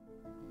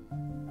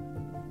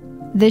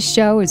This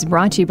show is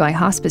brought to you by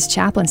Hospice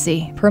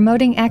Chaplaincy,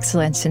 promoting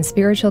excellence in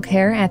spiritual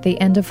care at the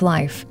end of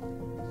life.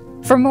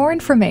 For more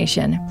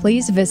information,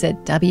 please visit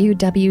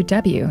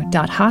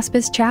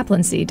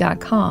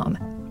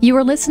www.hospicechaplaincy.com. You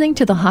are listening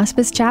to the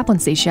Hospice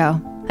Chaplaincy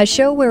Show, a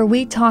show where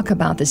we talk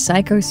about the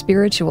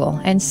psycho-spiritual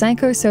and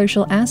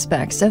psychosocial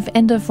aspects of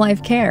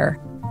end-of-life care.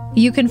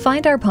 You can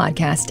find our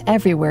podcast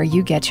everywhere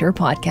you get your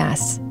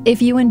podcasts.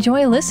 If you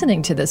enjoy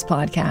listening to this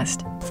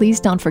podcast, please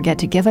don't forget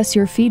to give us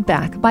your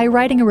feedback by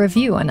writing a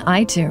review on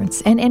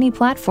iTunes and any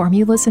platform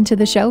you listen to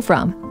the show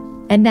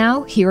from. And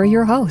now, here are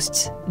your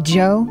hosts,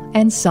 Joe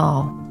and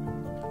Saul.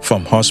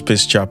 From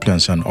Hospice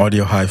Chaplains and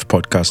Audio Hive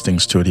podcasting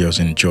studios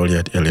in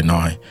Joliet,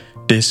 Illinois,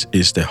 this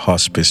is the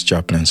Hospice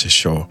Chaplaincy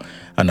Show,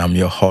 and I'm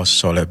your host,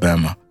 Saul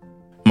Ebema.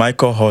 My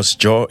co-host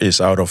Joe is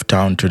out of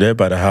town today,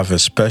 but I have a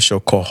special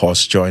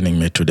co-host joining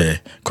me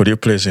today. Could you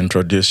please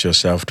introduce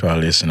yourself to our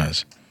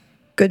listeners?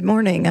 Good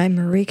morning. I'm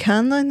Marie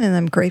Conlon, and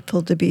I'm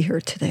grateful to be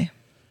here today.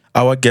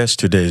 Our guest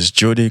today is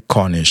Judy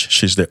Cornish.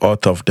 She's the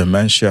author of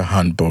Dementia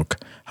Handbook,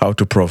 How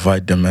to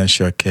Provide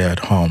Dementia Care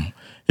at Home.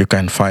 You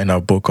can find our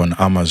book on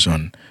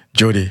Amazon.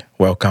 Judy,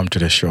 welcome to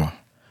the show.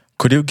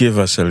 Could you give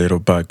us a little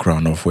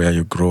background of where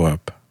you grew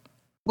up?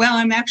 Well,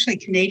 I'm actually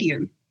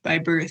Canadian by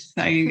birth.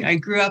 I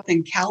grew up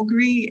in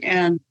Calgary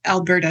and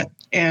Alberta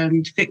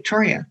and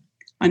Victoria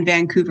on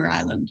Vancouver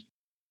Island.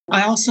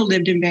 I also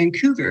lived in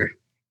Vancouver,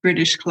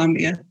 British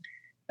Columbia,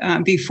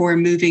 before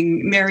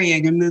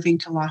marrying and moving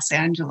to Los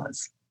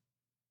Angeles.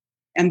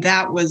 And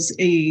that was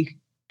a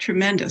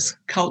tremendous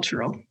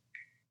cultural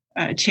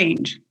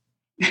change,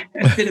 a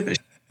bit of a...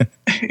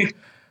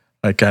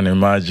 I can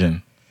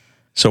imagine.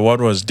 So what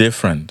was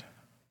different?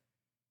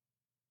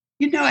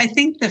 I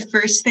think the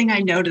first thing I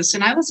noticed,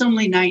 and I was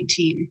only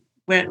 19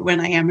 when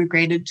I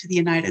emigrated to the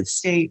United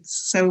States.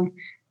 So,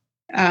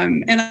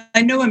 and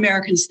I know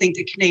Americans think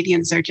that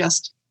Canadians are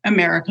just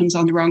Americans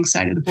on the wrong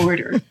side of the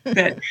border.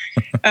 But,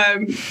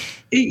 I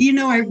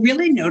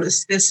really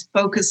noticed this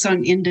focus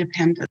on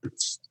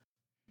independence.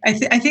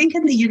 I think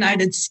in the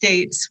United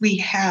States, we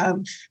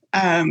have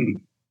a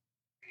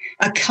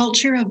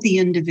culture of the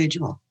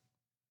individual,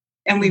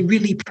 and we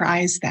really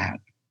prize that.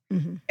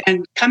 Mm-hmm.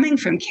 And coming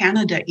from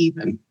Canada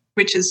even,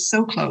 which is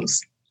so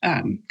close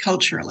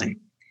culturally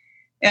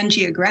and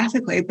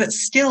geographically, but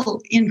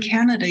still in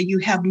Canada, you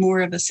have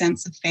more of a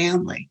sense of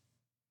family.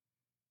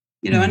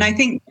 And I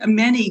think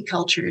many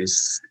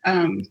cultures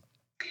are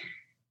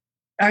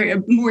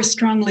more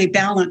strongly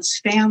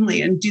balanced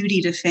family and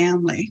duty to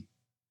family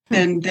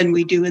than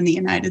we do in the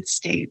United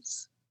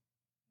States.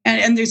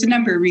 And there's a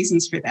number of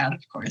reasons for that,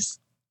 of course.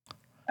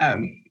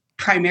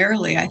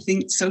 Primarily, I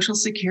think Social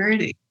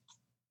Security.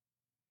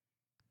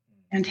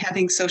 And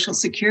having Social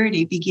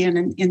Security began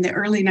in the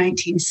early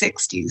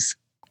 1960s.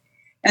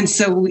 And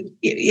so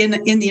in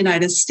the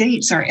United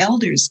States, our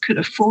elders could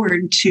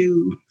afford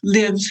to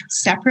live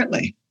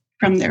separately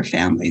from their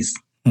families.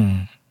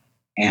 Mm.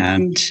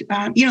 And,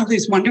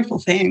 there's wonderful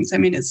things. I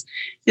mean, it's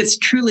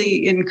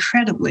truly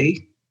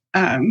incredibly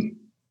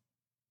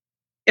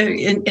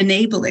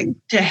enabling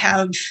to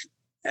have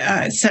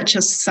such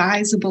a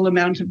sizable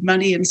amount of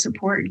money and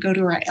support go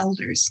to our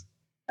elders.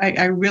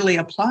 I really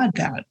applaud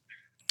that.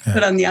 Yeah.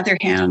 But on the other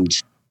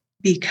hand,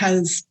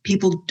 because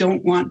people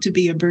don't want to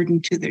be a burden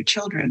to their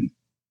children,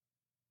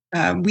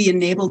 we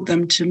enabled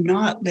them to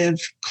not live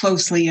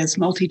closely as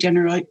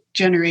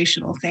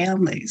multi-generational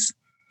families.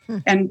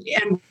 And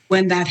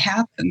when that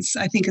happens,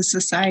 I think a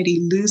society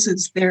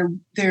loses their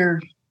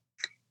I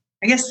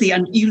guess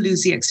you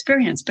lose the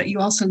experience, but you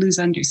also lose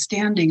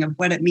understanding of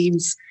what it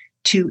means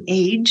to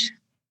age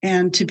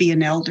and to be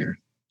an elder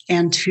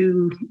and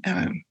to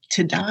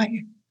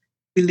die.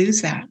 We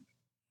lose that.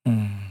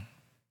 Mm.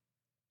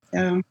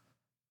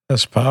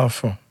 That's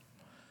powerful.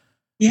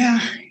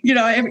 Yeah.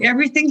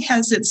 Everything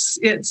has its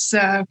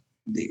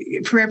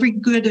for every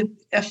good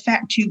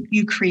effect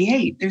you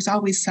create, there's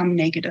always some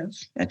negative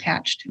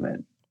attached to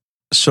it.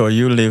 So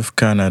you leave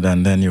Canada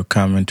and then you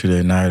come into the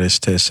United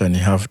States and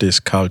you have this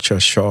culture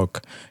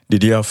shock.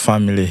 Did you have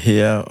family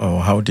here,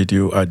 or how did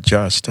you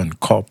adjust and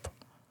cope?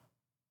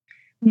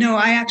 No,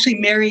 I actually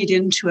married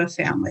into a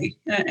family,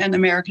 an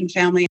American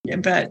family,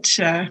 but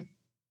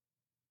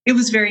it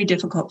was very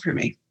difficult for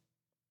me.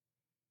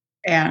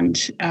 And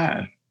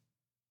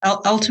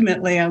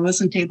ultimately, I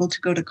wasn't able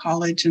to go to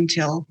college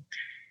until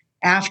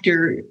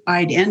after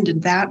I'd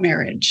ended that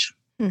marriage.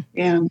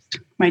 And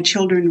my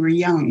children were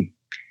young,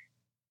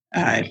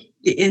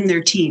 in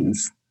their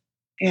teens.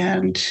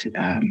 And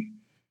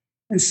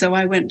so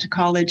I went to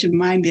college in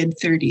my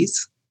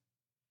mid-30s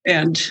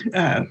and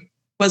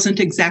wasn't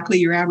exactly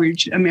your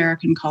average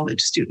American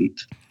college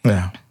student.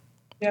 Yeah,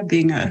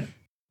 being a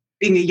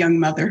young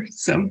mother,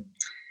 so...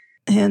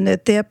 And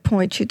at that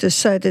point, you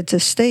decided to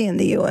stay in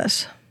the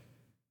U.S.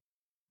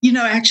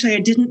 Actually, I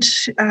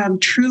didn't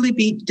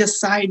truly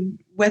decide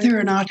whether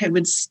or not I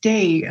would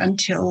stay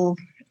until,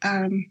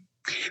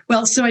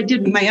 so I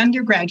did my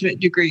undergraduate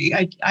degree.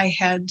 I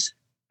had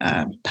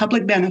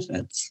public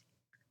benefits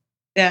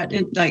that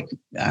like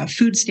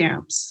food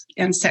stamps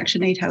and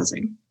Section 8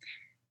 housing.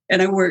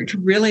 And I worked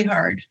really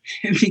hard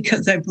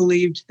because I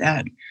believed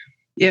that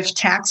if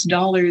tax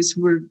dollars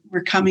were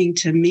coming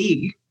to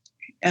me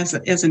as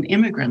an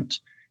immigrant,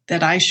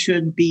 that I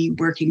should be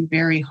working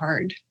very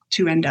hard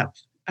to end up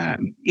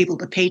able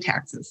to pay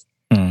taxes.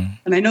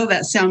 And I know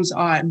that sounds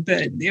odd,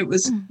 but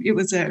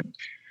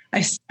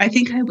I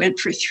think I went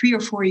for 3 or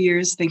 4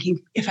 years thinking,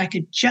 if I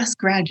could just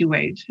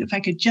graduate, if I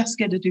could just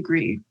get a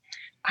degree,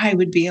 I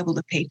would be able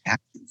to pay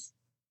taxes.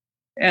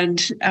 And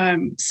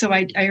so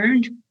I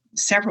earned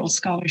several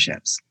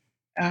scholarships.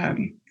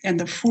 And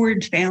the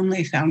Ford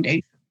Family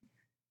Foundation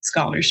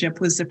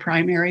scholarship was the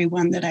primary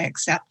one that I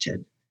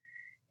accepted.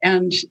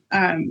 And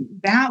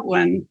that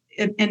one,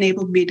 it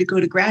enabled me to go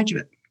to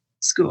graduate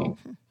school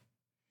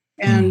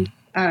and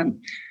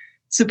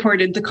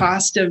supported the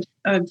cost of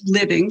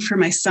living for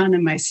my son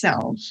and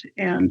myself,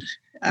 and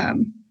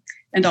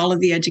all of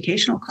the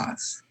educational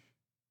costs.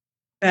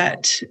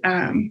 But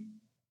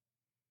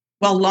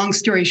well, long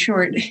story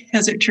short,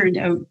 as it turned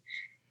out,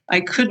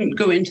 I couldn't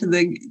go into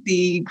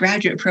the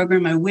graduate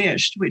program I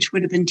wished, which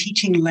would have been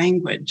teaching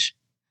language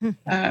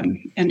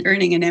and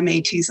earning an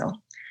MA TESOL.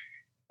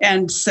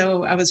 And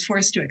so I was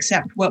forced to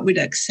accept what would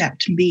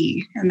accept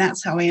me. And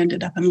that's how I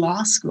ended up in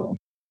law school.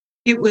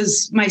 It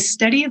was my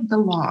study of the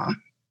law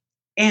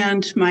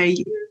and my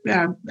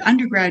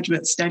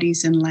undergraduate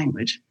studies in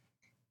language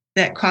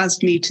that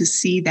caused me to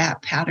see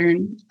that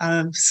pattern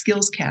of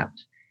skills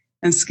kept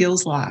and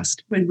skills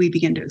lost when we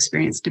begin to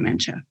experience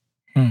dementia.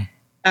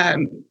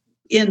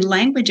 In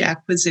language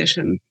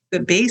acquisition, the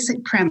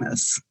basic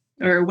premise,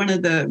 or one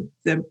of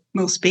the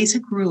most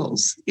basic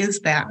rules, is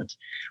that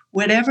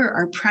whatever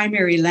our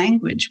primary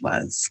language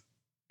was,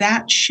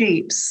 that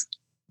shapes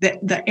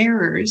the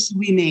errors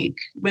we make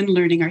when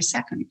learning our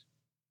second.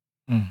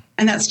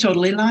 And that's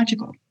totally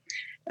logical.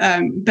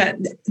 But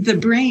the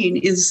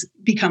brain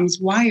becomes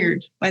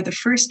wired by the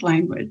first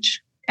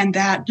language, and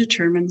that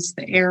determines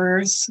the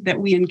errors that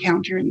we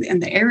encounter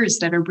and the errors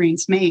that our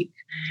brains make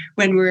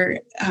when we're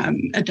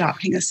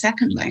adopting a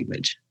second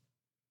language.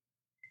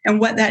 And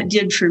what that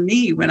did for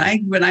me when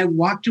I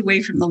walked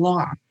away from the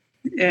law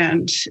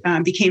and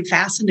became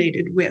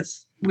fascinated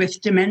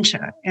with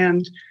dementia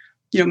and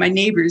my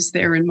neighbors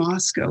there in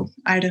Moscow,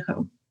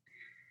 Idaho.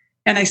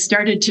 And I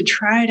started to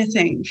try to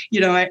think,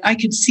 I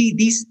could see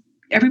these,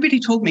 everybody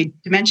told me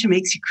dementia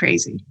makes you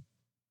crazy.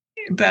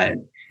 But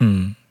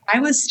I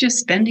was just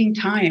spending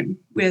time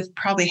with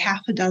probably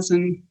half a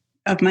dozen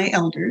of my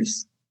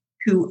elders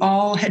who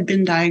all had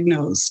been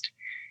diagnosed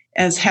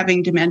as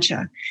having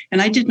dementia.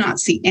 And I did not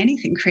see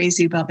anything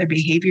crazy about their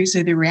behaviors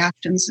or their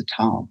reactions at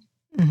all.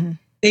 Mm-hmm.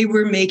 They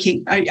were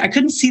making, I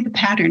couldn't see the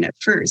pattern at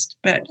first,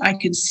 but I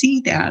could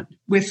see that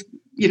with,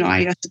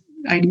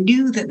 I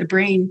knew that the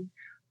brain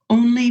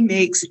only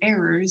makes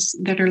errors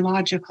that are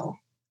logical.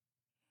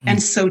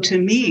 And so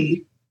to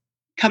me,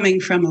 coming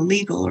from a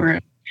legal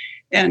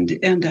and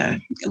a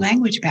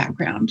language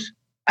background,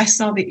 I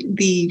saw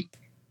the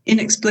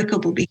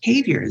inexplicable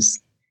behaviors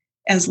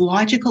as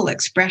logical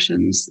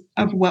expressions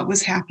of what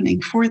was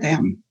happening for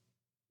them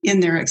in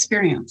their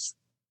experience.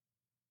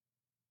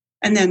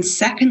 And then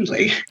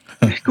secondly,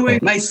 going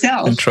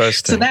myself.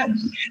 Interesting.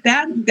 So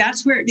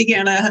that's where it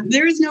began.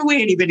 There is no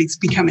way anybody's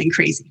becoming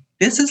crazy.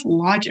 This is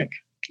logic.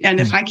 And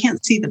if I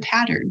can't see the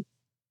pattern,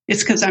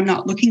 it's because I'm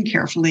not looking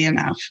carefully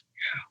enough.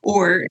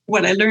 Or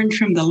what I learned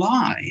from the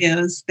law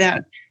is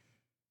that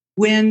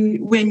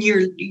when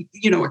you're,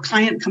 a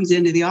client comes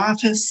into the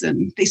office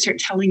and they start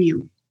telling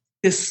you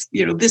this,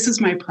 this is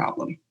my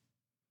problem.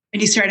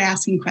 And you start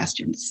asking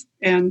questions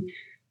and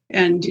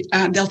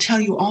they'll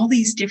tell you all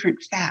these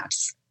different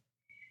facts.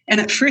 And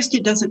at first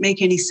it doesn't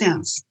make any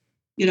sense.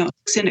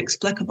 It's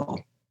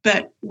inexplicable.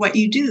 But what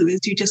you do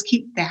is you just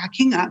keep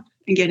backing up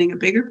and getting a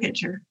bigger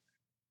picture.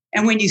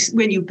 And when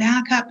you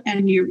back up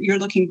and you're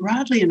looking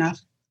broadly enough,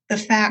 the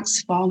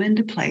facts fall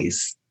into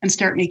place and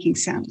start making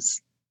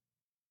sense.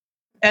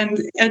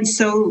 And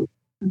so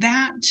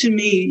that to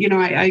me,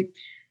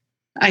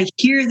 I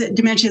hear that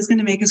dementia is going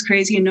to make us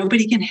crazy and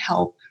nobody can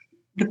help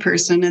the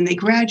person, and they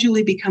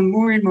gradually become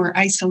more and more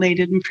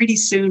isolated, and pretty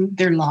soon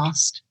they're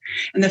lost.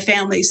 And the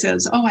family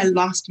says, "Oh, I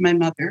lost my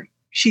mother.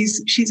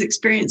 She's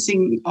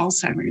experiencing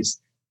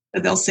Alzheimer's."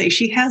 They'll say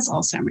she has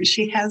Alzheimer's,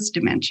 she has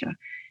dementia,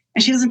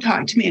 and she doesn't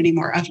talk to me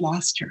anymore. I've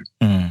lost her.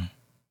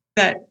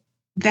 But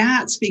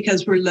that's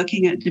because we're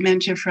looking at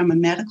dementia from a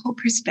medical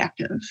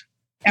perspective,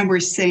 and we're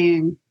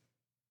saying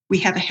we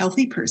have a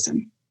healthy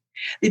person.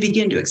 They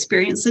begin to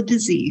experience a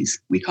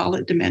disease. We call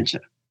it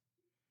dementia.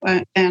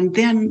 And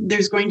then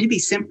there's going to be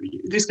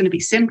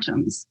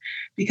symptoms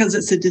because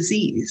it's a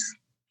disease.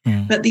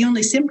 But the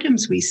only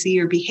symptoms we see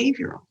are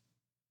behavioral.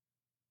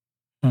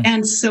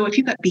 And so if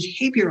you've got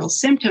behavioral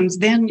symptoms,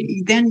 then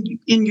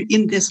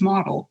in this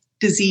model,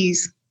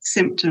 disease,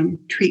 symptom,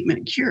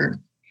 treatment, cure,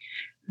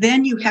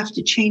 then you have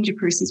to change a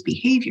person's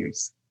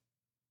behaviors.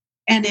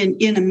 And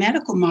in a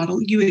medical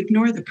model, you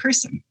ignore the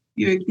person.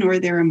 You ignore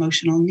their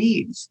emotional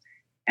needs.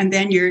 And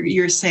then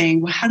you're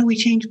saying, well, how do we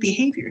change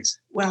behaviors?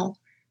 Well,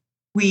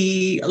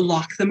 we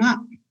lock them up.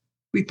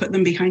 We put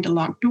them behind a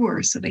locked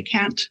door so they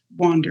can't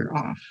wander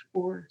off.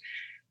 Or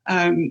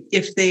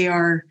If they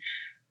are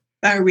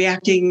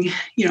reacting,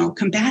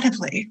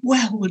 combatively,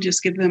 well, we'll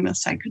just give them a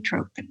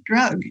psychotropic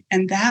drug,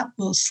 and that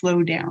will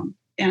slow down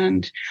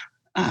and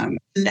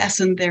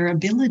lessen their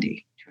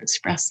ability to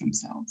express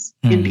themselves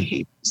in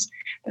behaviors.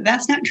 But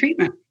that's not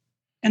treatment,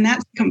 and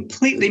that's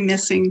completely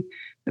missing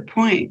the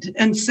point.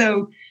 And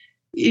so,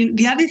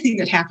 the other thing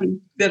that happened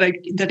that I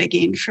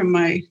gained from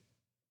my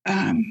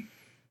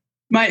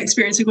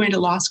experience of going to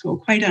law school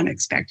quite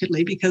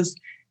unexpectedly, because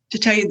to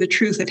tell you the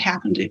truth, it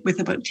happened with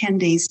about 10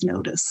 days'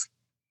 notice.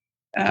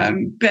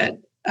 But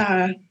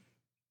I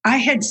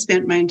had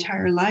spent my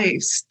entire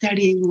life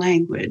studying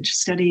language,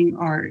 studying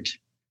art,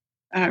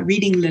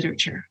 reading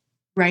literature,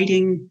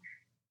 writing,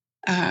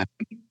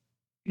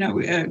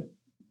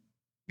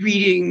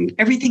 reading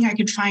everything I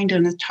could find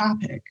on a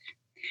topic,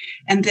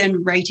 and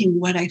then writing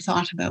what I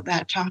thought about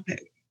that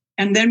topic.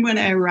 And then when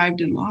I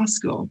arrived in law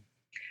school,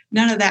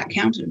 none of that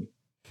counted.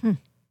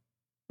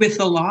 With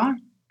the law,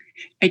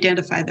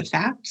 identify the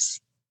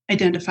facts,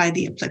 identify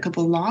the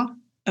applicable law,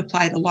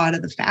 apply the law to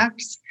the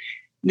facts.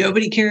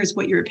 Nobody cares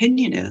what your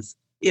opinion is.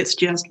 It's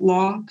just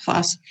law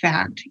plus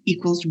fact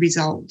equals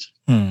result.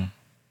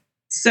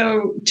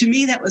 So to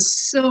me, that was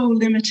so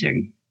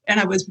limiting, and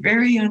I was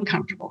very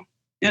uncomfortable.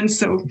 And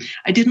so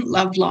I didn't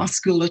love law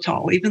school at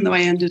all, even though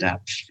I ended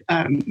up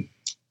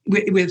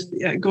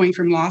with going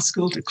from law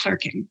school to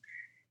clerking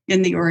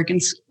in the Oregon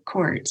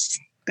courts.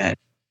 But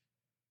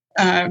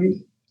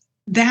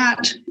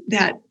that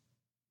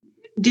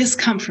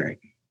discomfort,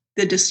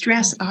 the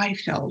distress I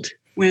felt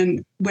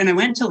when I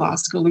went to law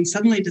school and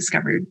suddenly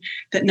discovered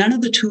that none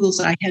of the tools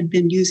I had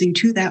been using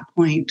to that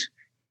point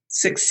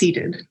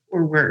succeeded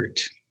or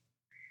worked.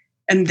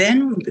 And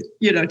then,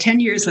 10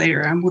 years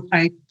later,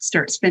 I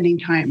start spending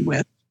time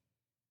with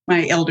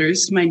my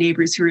elders, my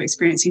neighbors who are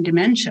experiencing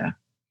dementia.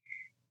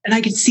 And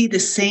I could see the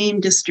same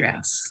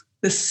distress,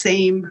 the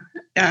same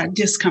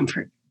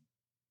discomfort.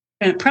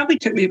 And it probably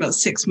took me about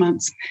 6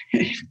 months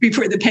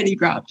before the penny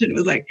dropped. And it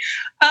was like,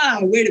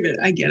 wait a minute,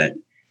 I get it.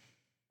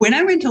 When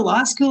I went to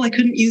law school, I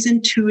couldn't use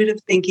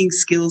intuitive thinking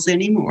skills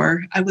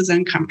anymore. I was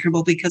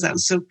uncomfortable because I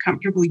was so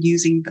comfortable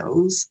using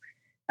those.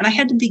 And I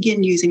had to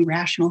begin using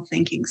rational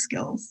thinking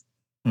skills,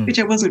 which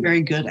I wasn't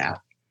very good at.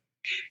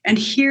 And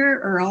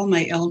here are all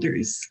my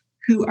elders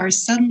who are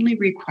suddenly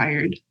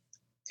required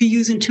to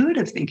use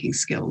intuitive thinking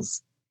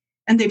skills.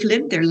 And they've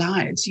lived their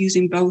lives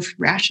using both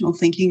rational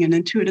thinking and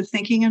intuitive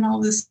thinking, and all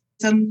of a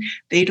sudden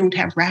they don't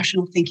have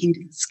rational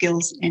thinking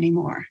skills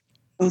anymore.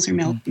 Those are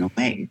melting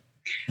away.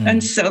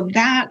 And so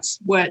that's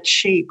what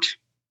shaped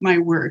my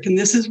work. And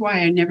this is why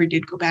I never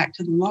did go back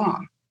to the law,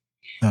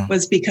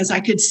 was because I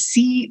could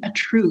see a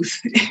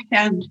truth.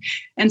 And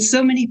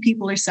so many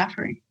people are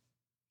suffering.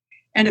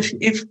 And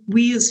if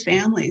we as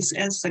families,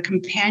 as the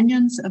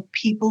companions of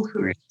people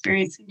who are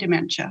experiencing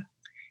dementia,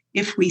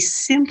 if we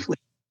simply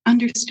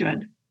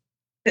understood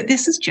that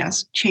this is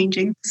just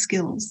changing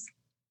skills,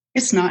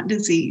 it's not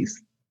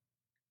disease.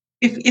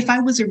 If I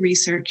was a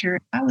researcher,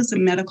 if I was a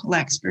medical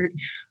expert,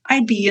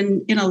 I'd be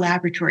in a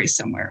laboratory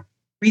somewhere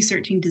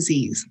researching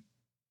disease.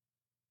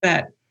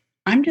 But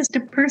I'm just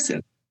a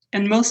person.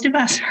 And most of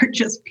us are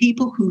just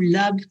people who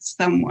love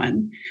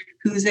someone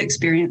who's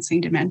experiencing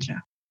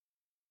dementia.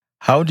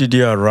 How did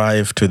you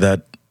arrive to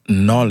that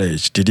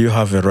knowledge? Did you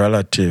have a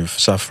relative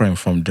suffering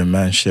from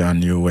dementia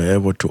and you were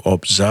able to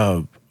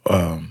observe?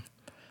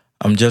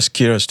 I'm just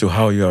curious to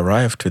how you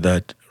arrived to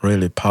that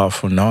really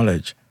powerful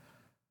knowledge.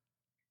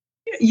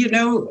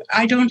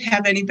 I don't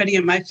have anybody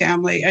in my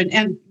family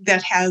and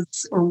that has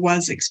or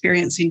was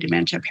experiencing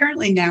dementia.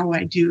 Apparently now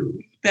I do,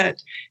 but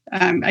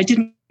I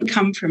didn't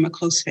come from a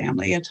close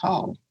family at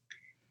all.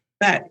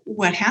 But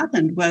what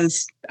happened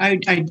was I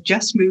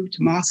just moved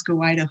to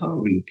Moscow,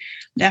 Idaho, and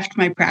left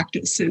my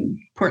practice in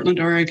Portland,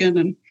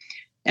 Oregon.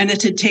 And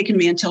it had taken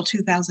me until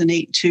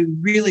 2008 to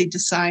really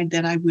decide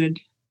that I would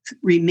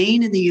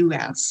remain in the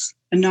U.S.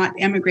 and not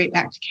emigrate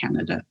back to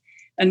Canada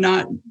and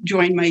not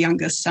join my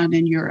youngest son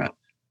in Europe.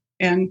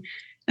 And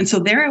so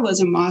there I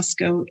was in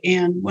Moscow,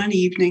 and one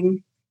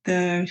evening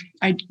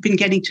I'd been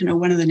getting to know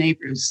one of the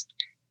neighbors.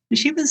 And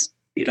she was,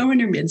 in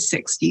her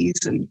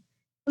mid-60s and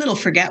a little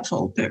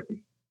forgetful, but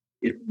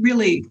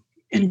really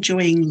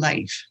enjoying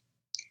life.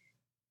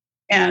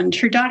 And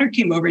her daughter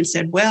came over and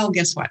said, well,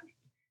 guess what?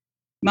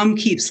 Mom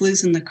keeps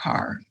losing the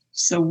car,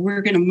 so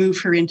we're going to move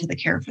her into the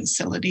care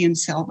facility and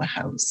sell the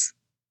house.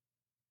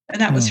 And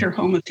that was her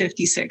home of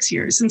 56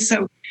 years. And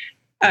so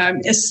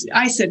as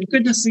I said,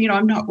 goodness,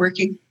 I'm not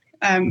working.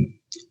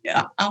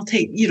 I'll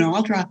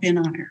drop in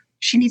on her.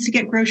 She needs to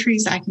get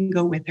groceries, I can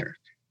go with her.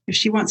 If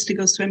she wants to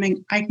go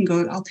swimming,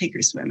 I'll take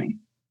her swimming.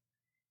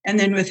 And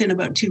then within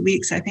about 2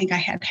 weeks, I think I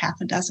had half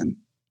a dozen.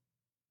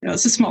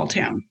 It's a small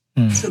town.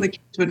 So the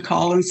kids would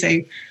call and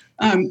say,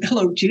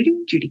 hello,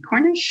 Judy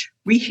Cornish.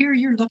 We hear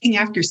you're looking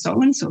after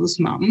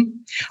so-and-so's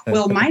mom.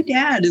 Well, my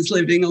dad is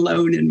living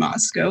alone in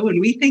Moscow, and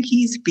we think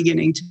he's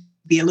beginning to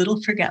be a little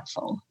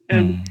forgetful.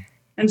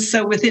 And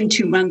so within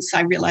 2 months,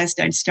 I realized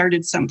I'd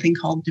started something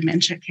called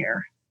dementia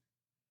care.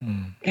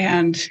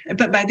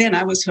 But by then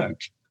I was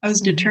hooked. I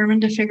was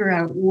determined to figure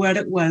out what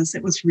it was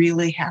that was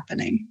really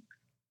happening.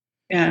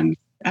 And,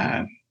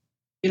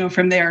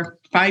 from there,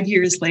 5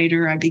 years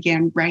later, I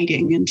began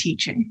writing and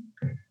teaching.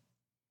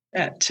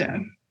 It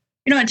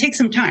takes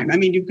some time. I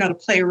mean, you've got to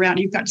play around.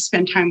 You've got to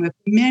spend time with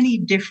many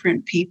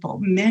different people,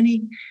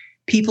 many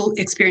people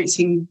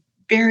experiencing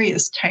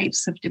various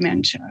types of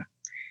dementia.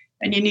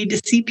 And you need to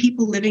see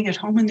people living at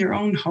home in their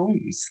own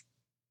homes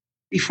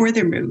before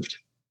they're moved,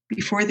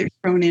 before they're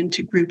thrown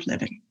into group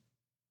living.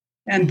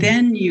 And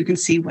then you can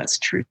see what's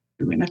true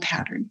in a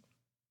pattern.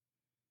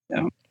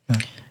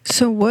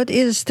 So what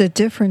is the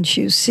difference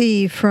you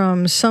see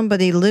from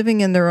somebody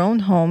living in their own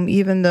home,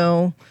 even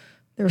though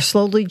they're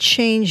slowly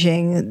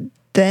changing,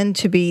 then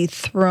to be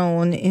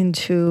thrown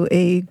into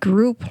a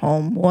group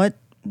home?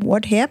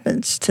 What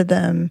happens to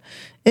them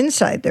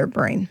inside their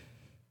brain?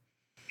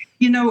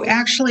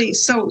 Actually,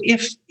 so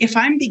if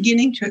I'm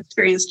beginning to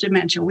experience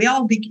dementia, we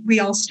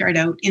all start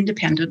out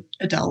independent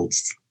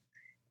adults,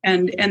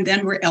 and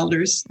then we're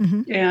elders,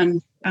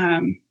 and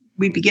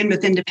we begin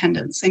with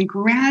independence, and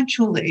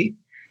gradually,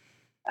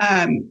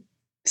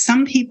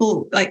 some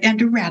people,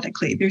 and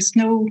erratically, there's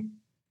no,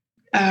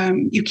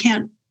 you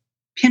can't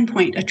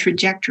pinpoint a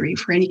trajectory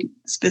for any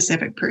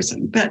specific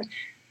person, but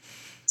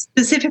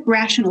specific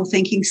rational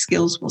thinking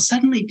skills will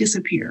suddenly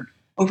disappear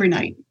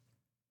overnight.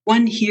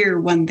 One here,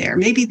 one there.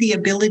 Maybe the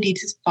ability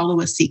to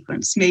follow a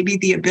sequence, maybe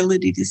the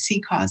ability to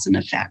see cause and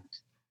effect,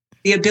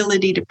 the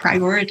ability to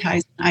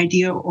prioritize an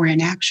idea or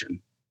an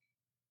action.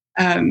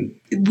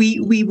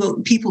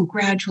 People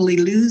gradually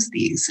lose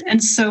these.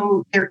 And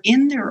so they're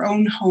in their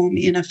own home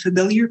in a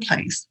familiar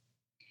place.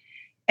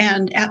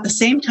 And at the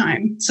same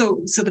time,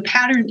 so the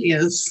pattern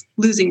is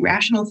losing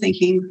rational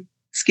thinking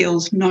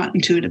skills, not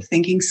intuitive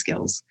thinking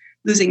skills,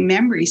 losing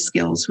memory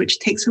skills, which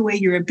takes away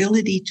your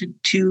ability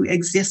to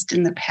exist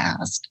in the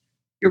past,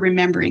 your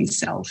remembering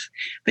self,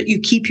 but you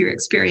keep your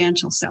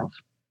experiential self.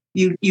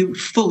 You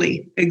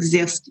fully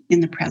exist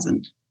in the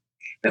present.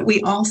 But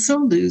we also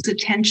lose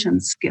attention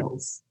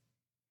skills.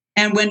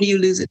 And when you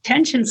lose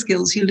attention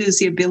skills, you lose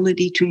the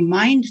ability to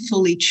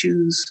mindfully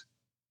choose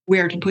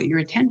where to put your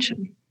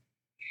attention.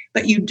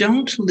 But you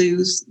don't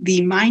lose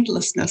the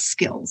mindlessness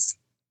skills,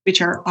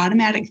 which are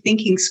automatic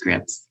thinking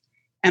scripts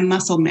and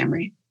muscle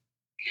memory.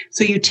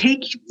 So you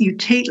take,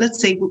 let's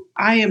say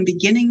I am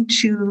beginning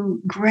to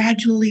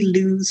gradually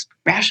lose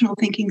rational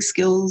thinking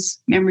skills,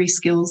 memory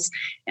skills,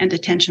 and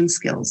attention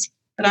skills.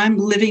 But I'm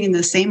living in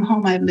the same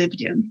home I've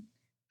lived in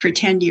for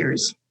 10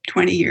 years,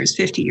 20 years,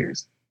 50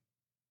 years.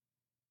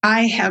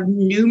 I have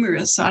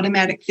numerous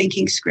automatic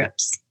thinking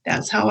scripts.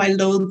 That's how I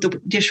load the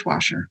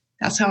dishwasher.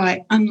 That's how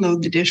I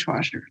unload the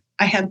dishwasher.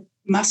 I have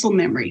muscle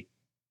memory.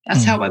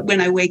 That's how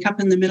when I wake up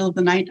in the middle of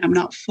the night, I'm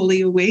not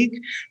fully awake.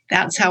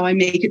 That's how I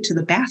make it to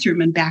the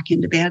bathroom and back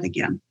into bed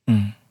again.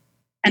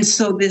 And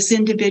so this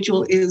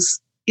individual is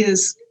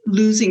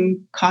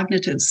losing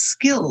cognitive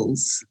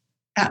skills,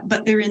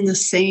 but they're in the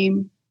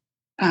same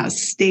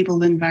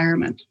stable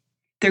environment.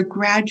 They're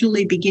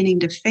gradually beginning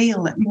to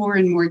fail at more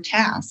and more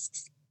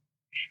tasks.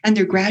 And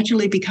they're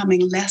gradually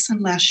becoming less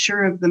and less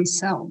sure of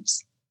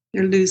themselves.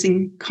 They're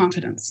losing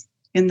confidence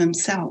in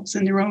themselves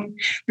and their own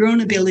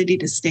ability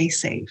to stay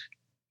safe.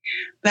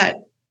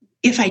 But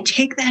if I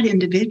take that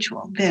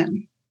individual,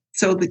 then,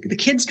 so the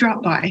kids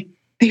drop by,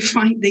 they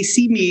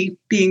see me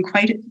being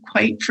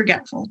quite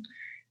forgetful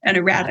and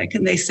erratic,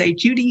 and they say,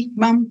 Judy,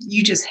 Mom,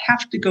 you just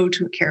have to go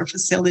to a care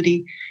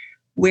facility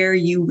where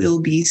you will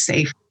be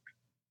safe.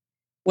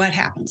 What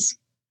happens?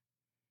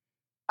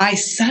 I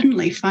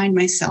suddenly find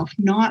myself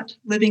not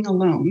living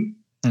alone,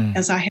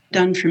 as I have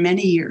done for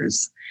many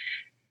years.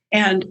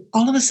 And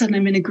all of a sudden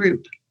I'm in a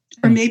group,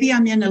 or maybe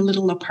I'm in a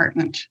little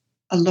apartment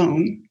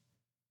alone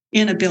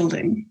in a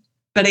building,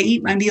 but I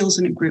eat my meals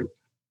in a group.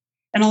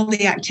 And all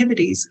the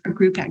activities are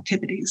group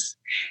activities.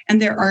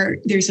 And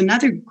there's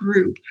another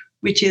group,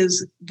 which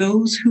is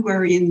those who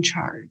are in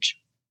charge.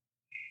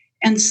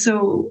 And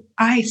so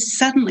I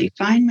suddenly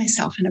find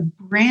myself in a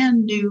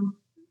brand new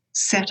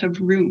set of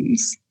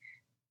rooms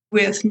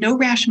with no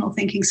rational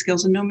thinking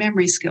skills and no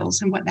memory skills.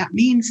 And what that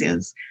means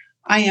is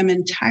I am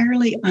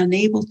entirely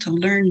unable to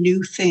learn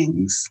new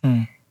things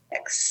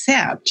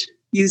except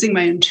using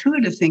my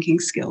intuitive thinking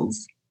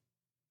skills,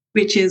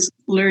 which is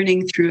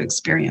learning through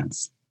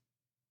experience.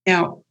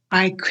 Now,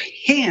 I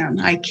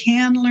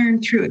can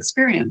learn through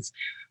experience,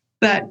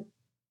 but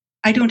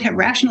I don't have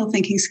rational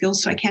thinking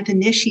skills, so I can't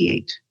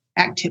initiate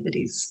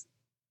activities.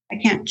 I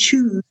can't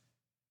choose,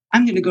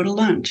 I'm going to go to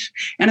lunch.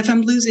 And if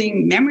I'm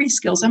losing memory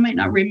skills, I might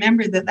not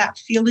remember that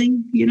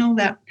feeling,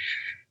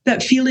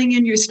 that feeling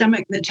in your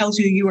stomach that tells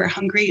you are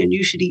hungry and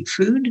you should eat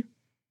food.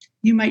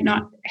 You might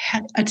not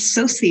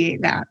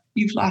associate that.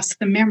 You've lost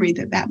the memory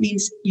that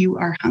means you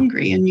are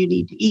hungry and you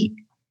need to eat.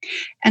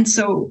 And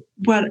so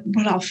what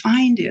I'll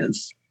find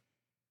is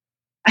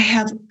I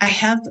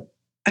have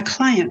a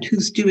client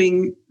who's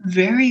doing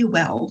very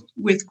well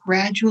with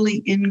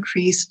gradually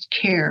increased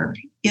care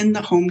in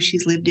the home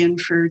she's lived in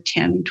for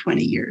 10,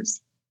 20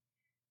 years.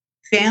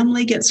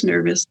 Family gets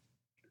nervous,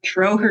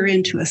 throw her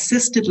into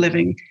assisted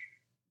living.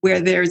 where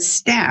there's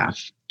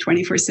staff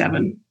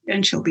 24/7,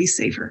 and she'll be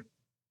safer.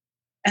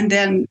 And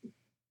then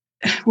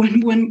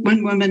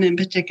one woman in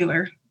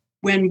particular,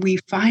 when we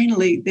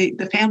finally,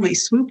 the family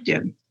swooped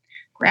in,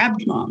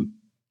 grabbed mom,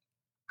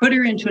 put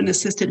her into an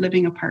assisted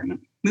living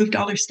apartment, moved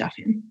all her stuff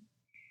in.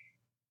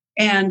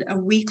 And a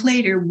week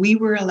later, we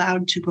were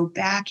allowed to go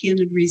back in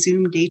and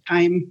resume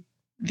daytime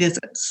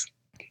visits.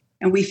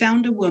 And we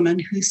found a woman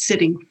who's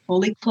sitting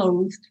fully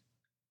clothed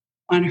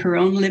on her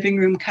own living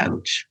room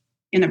couch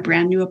in a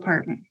brand new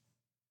apartment.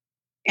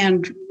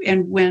 And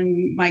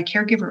when my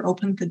caregiver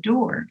opened the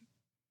door,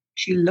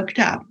 she looked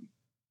up,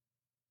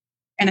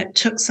 and it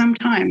took some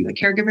time. The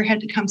caregiver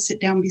had to come sit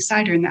down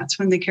beside her, and that's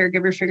when the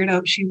caregiver figured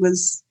out she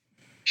was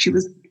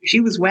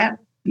wet,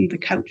 and the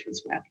couch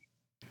was wet.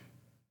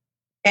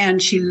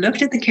 And she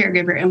looked at the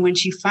caregiver, and when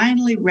she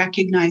finally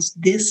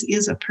recognized, this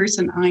is a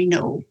person I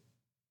know,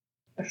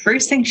 the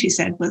first thing she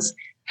said was,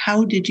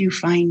 "How did you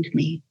find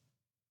me?"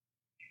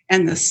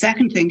 And the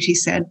second thing she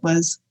said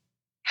was,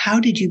 "How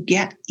did you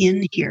get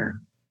in here?"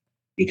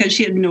 Because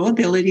she had no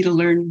ability to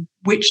learn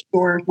which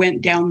door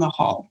went down the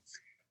hall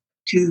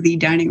to the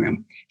dining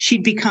room.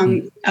 She'd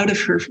become, out of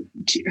her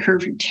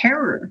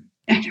terror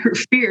and her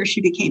fear,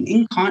 she became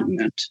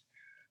incontinent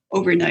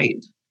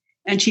overnight.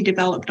 And she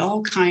developed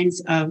all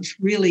kinds of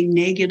really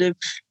negative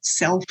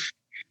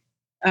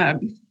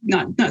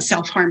not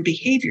self-harm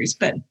behaviors,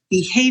 but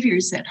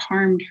behaviors that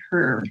harmed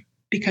her,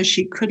 because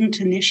she couldn't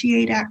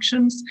initiate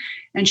actions,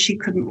 and she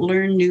couldn't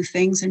learn new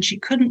things, and she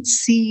couldn't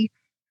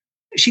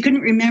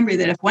remember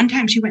that if one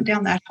time she went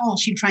down that hall,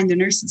 she'd find the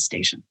nurse's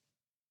station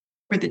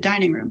or the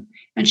dining room.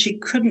 And she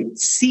couldn't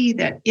see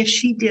that if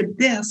she did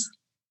this,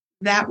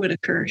 that would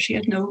occur. She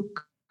had no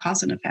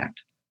cause and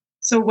effect.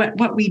 So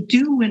what we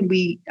do when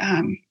we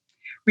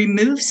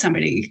remove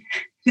somebody,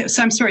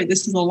 so I'm sorry,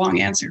 this is a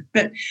long answer,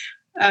 but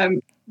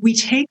we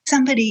take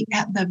somebody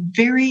at the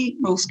very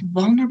most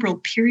vulnerable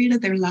period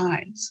of their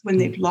lives, when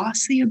they've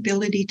lost the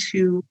ability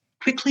to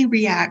quickly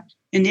react,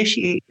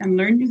 initiate, and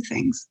learn new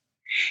things,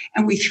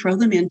 and we throw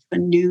them into a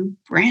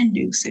brand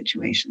new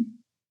situation.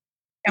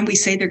 And we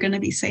say they're going to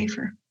be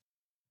safer.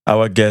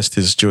 Our guest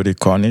is Judy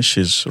Cornish.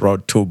 She's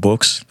wrote 2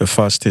 books. The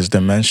first is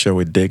Dementia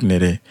with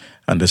Dignity,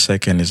 and the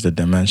second is the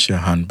Dementia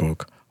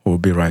Handbook. We'll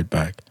be right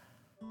back.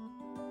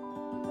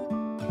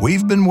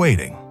 We've been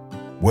waiting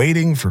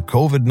for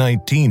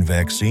COVID-19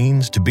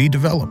 vaccines to be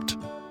developed.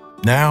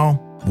 Now,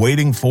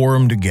 waiting for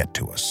them to get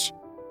to us.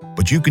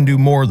 But you can do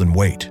more than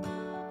wait.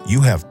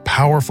 You have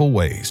powerful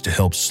ways to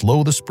help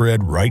slow the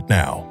spread right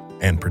now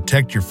and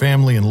protect your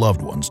family and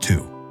loved ones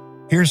too.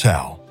 Here's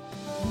how.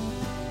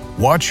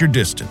 Watch your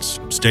distance.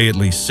 Stay at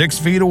least 6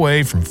 feet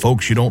away from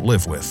folks you don't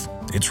live with.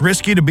 It's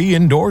risky to be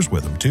indoors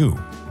with them too.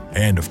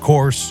 And of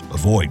course,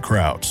 avoid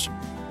crowds.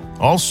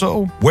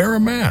 Also, wear a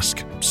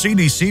mask.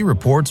 CDC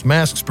reports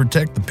masks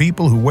protect the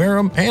people who wear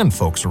them and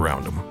folks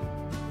around them.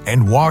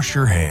 And wash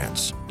your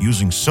hands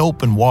using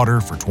soap and water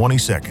for 20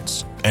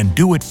 seconds. And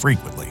do it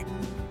frequently.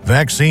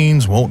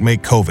 Vaccines won't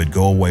make COVID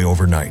go away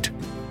overnight,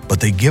 but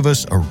they give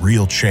us a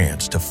real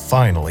chance to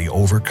finally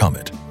overcome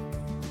it.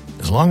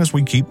 As long as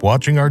we keep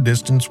watching our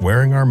distance,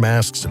 wearing our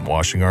masks, and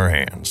washing our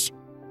hands.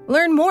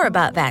 Learn more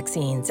about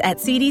vaccines at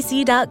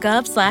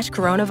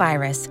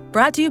cdc.gov/coronavirus.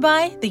 Brought to you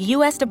by the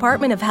U.S.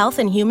 Department of Health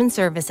and Human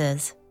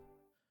Services.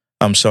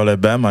 I'm Sole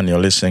Bem, and you're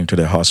listening to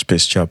the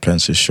Hospice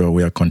Chaplaincy Show.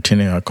 We are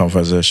continuing our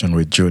conversation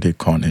with Judy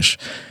Cornish.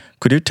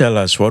 Could you tell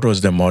us what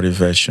was the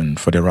motivation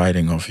for the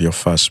writing of your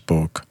first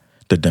book,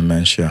 the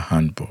Dementia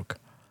Handbook?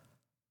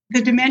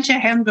 The Dementia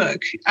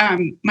Handbook,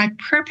 my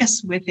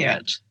purpose with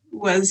it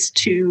was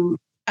to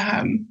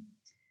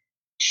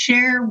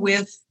share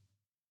with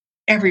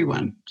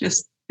everyone,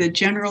 just the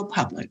general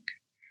public,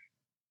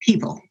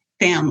 people,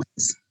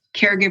 families,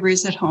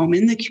 caregivers at home,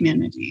 in the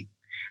community,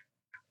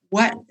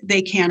 what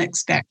they can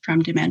expect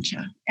from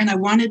dementia. And I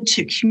wanted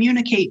to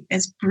communicate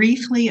as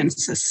briefly and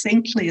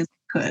succinctly as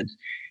I could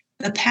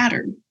the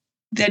pattern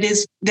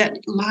that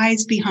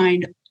lies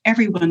behind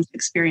everyone's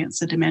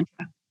experience of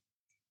dementia,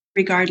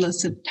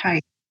 regardless of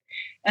type.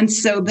 And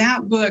so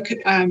that book,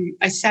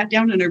 I sat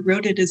down and I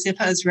wrote it as if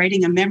I was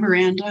writing a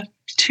memoranda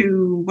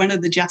to one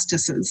of the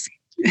justices.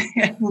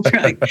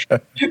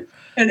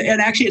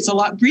 and actually, it's a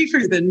lot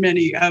briefer than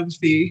many of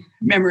the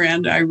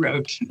memoranda I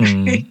wrote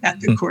at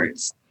the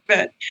courts.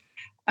 But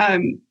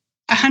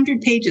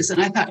 100 pages.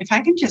 And I thought, if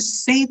I can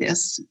just say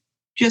this,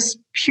 just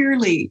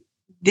purely,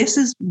 these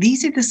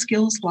are the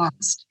skills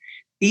lost.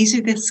 These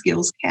are the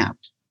skills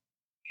kept.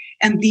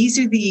 And these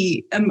are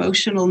the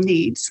emotional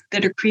needs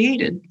that are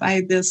created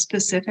by the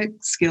specific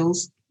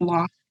skills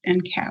lost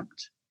and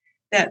kept.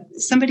 That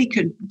somebody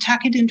could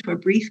tuck it into a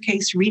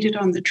briefcase, read it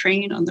on the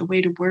train on the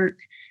way to work,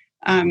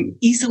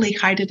 easily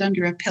hide it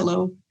under a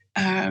pillow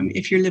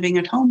if you're living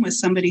at home with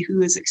somebody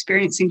who is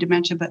experiencing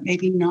dementia but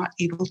maybe not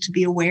able to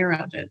be aware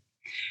of it.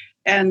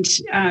 And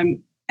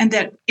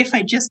that if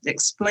I just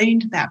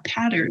explained that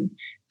pattern,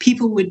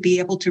 people would be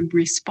able to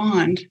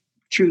respond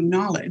through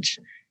knowledge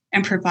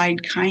and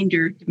provide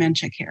kinder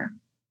dementia care.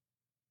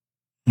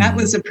 That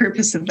was the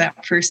purpose of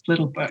that first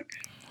little book.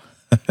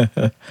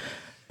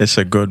 It's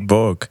a good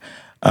book.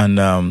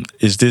 And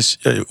is this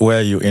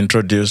where you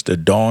introduced the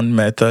Dawn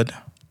method?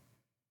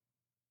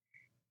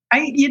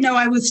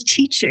 I was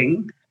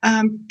teaching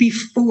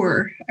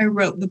before I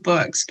wrote the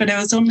books, but I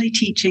was only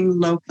teaching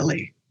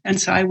locally. And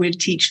so I would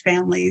teach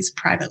families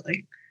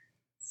privately.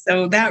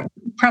 So that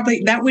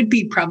would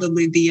be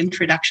probably the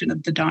introduction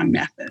of the Dawn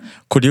method.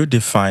 Could you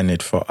define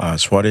it for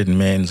us, what it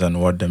means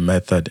and what the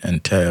method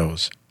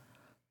entails?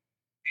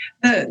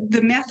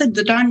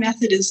 The Dawn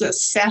method is a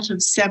set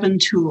of 7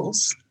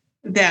 tools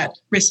that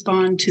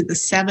respond to the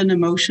 7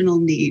 emotional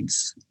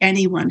needs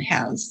anyone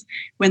has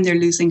when they're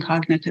losing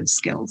cognitive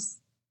skills.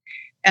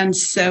 And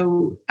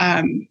so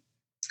I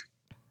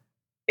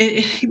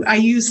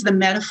use the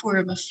metaphor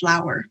of a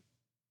flower.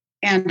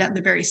 And at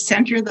the very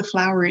center of the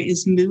flower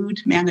is mood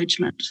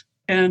management.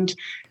 And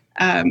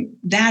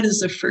that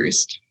is the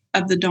first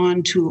of the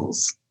Dawn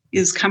tools,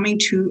 is coming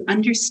to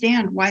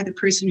understand why the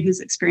person who's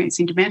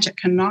experiencing dementia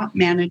cannot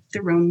manage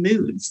their own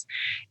moods,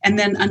 and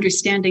then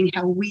understanding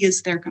how we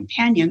as their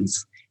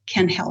companions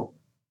can help.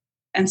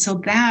 And so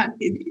that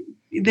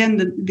then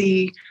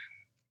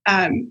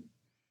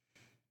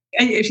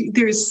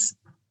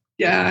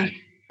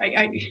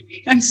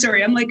I'm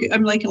sorry, I'm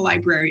like a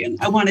librarian.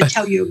 I want to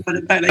tell you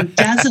about a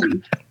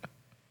dozen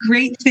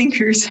great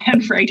thinkers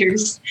and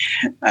writers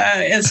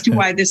as to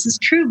why this is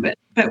true.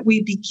 But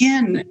we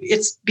begin,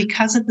 it's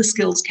because of the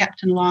skills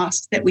kept and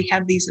lost that we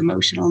have these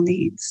emotional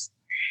needs.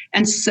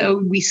 And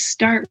so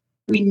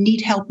we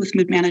need help with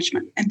mood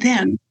management. And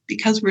then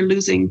because we're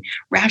losing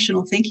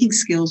rational thinking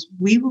skills,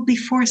 we will be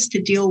forced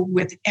to deal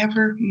with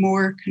ever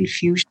more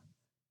confusion.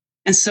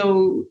 And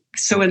so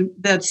in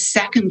the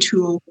second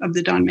tool of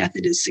the Dawn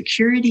method is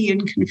security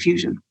in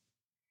confusion.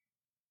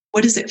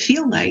 What does it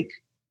feel like?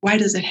 Why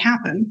does it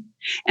happen?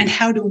 And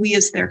how do we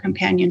as their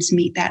companions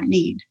meet that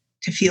need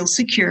to feel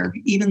secure,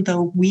 even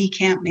though we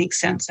can't make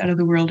sense out of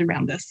the world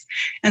around us?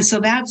 And so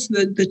that's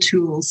the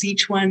tools.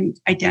 Each one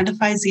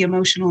identifies the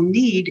emotional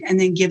need and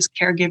then gives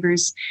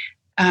caregivers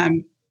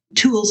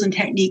tools and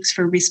techniques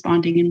for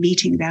responding and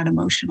meeting that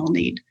emotional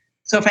need.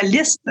 So if I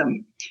list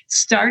them,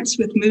 starts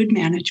with mood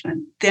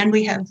management. Then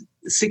we have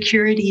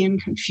security in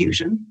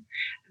confusion.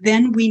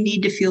 Then we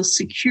need to feel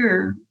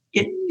secure,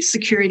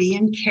 security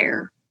in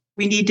care.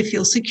 We need to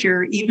feel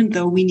secure even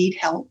though we need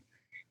help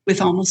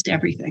with almost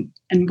everything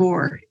and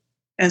more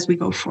as we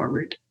go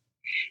forward.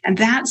 And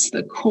that's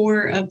the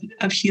core of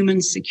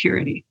human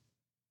security.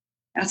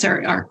 That's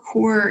our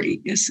core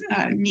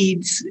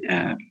needs,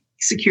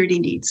 security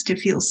needs, to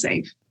feel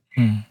safe.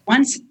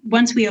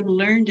 Once we have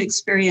learned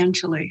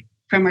experientially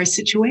from our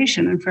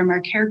situation and from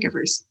our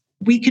caregivers,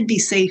 we could be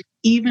safe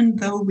even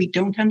though we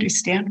don't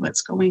understand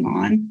what's going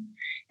on,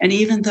 and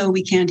even though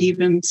we can't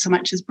even so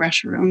much as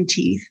brush our own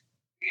teeth.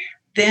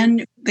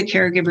 Then the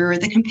caregiver or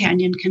the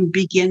companion can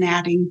begin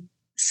adding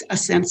a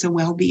sense of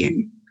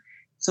well-being.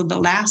 So the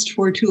last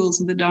 4 tools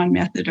of the Dawn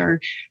method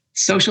are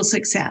social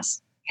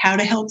success, how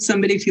to help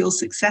somebody feel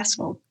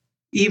successful,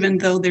 even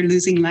though they're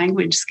losing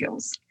language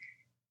skills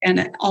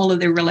and all of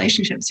their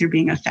relationships are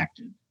being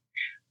affected.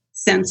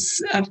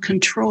 Sense of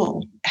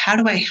control. How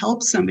do I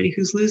help somebody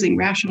who's losing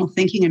rational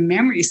thinking and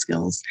memory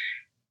skills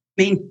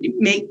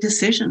make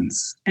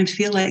decisions and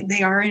feel like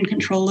they are in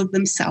control of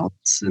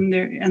themselves and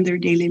their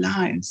daily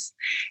lives?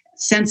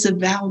 Sense of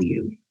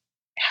value.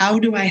 How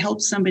do I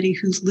help somebody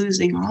who's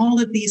losing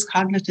all of these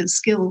cognitive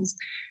skills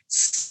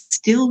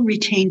still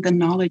retain the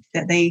knowledge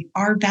that they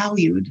are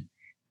valued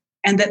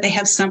and that they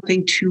have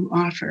something to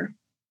offer?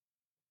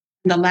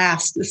 And the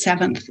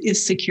 7th,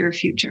 is secure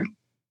future,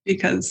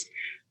 because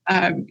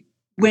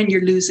when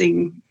you're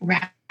losing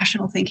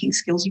rational thinking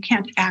skills, you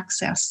can't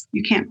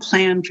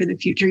plan for the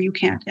future. You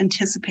can't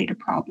anticipate a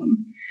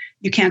problem.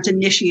 You can't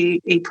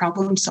initiate a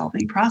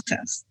problem-solving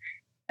process.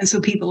 And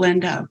so people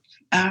end up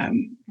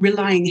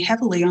relying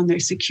heavily on their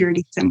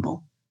security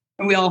symbol.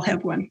 And we all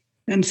have one.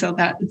 And so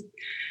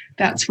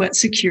that's what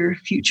secure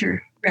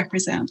future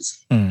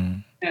represents.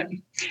 And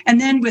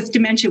then with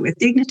Dementia with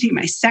Dignity,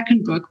 my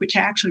second book, which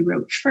I actually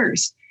wrote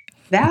first,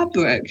 that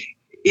book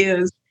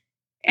is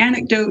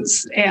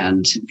anecdotes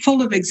and full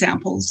of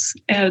examples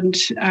and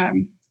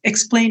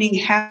explaining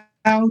how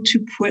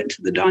to put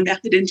the Dawn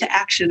method into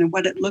action and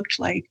what it looked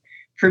like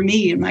for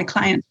me and my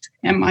clients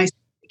and my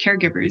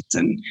caregivers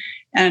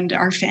and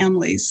our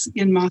families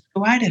in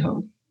Moscow,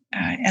 Idaho,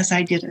 as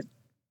I did it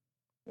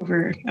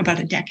over about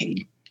a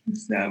decade.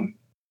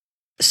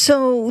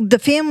 So the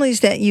families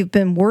that you've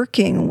been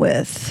working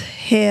with,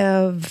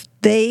 have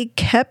they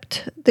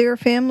kept their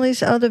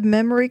families out of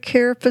memory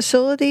care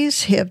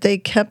facilities? Have they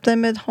kept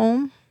them at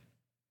home?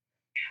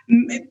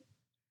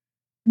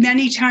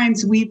 Many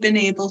times we've been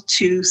able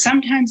to.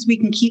 Sometimes we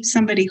can keep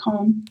somebody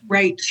home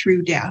right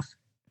through death.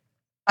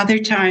 Other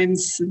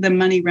times the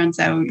money runs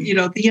out.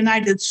 The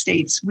United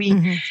States,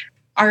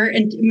 our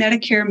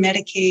Medicare,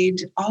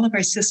 Medicaid, all of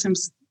our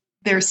systems,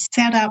 they're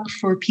set up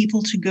for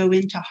people to go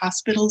into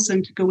hospitals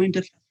and to go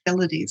into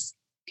facilities.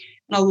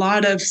 And a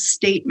lot of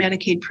state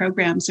Medicaid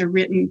programs are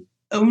written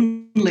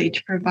only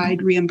to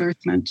provide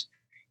reimbursement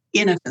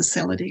in a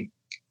facility.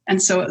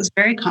 And so it was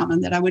very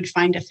common that I would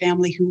find a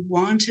family who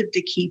wanted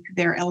to keep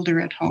their elder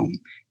at home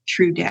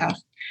through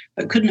death,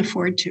 but couldn't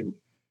afford to.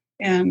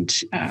 And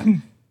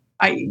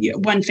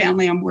one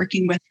family I'm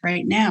working with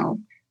right now,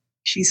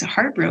 she's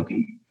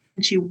heartbroken,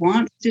 and she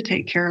wants to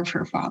take care of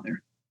her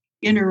father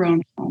in her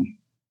own home.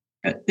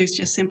 But there's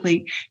just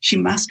simply, she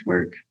must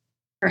work,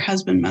 her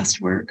husband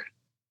must work,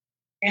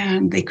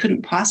 and they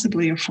couldn't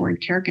possibly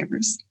afford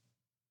caregivers.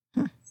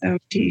 So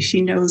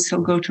she knows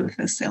he'll go to a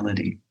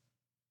facility.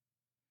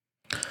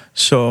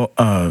 So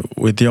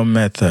with your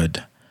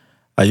method,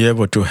 are you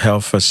able to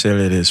help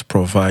facilities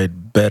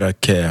provide better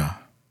care?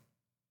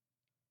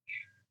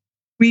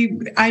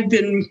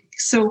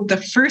 So the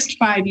first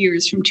 5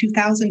 years, from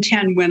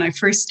 2010, when I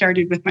first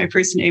started with my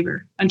first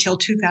neighbor, until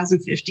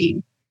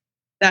 2015,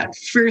 that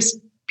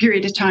first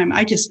period of time,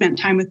 I just spent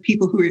time with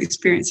people who were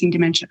experiencing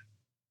dementia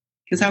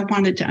because I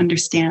wanted to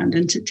understand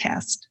and to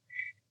test.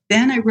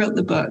 Then I wrote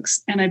the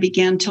books and I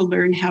began to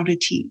learn how to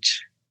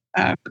teach.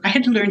 I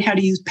had to learn how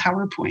to use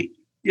PowerPoint.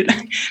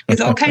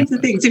 There's all kinds of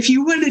things. If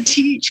you want to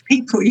teach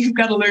people, you've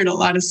got to learn a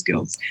lot of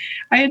skills.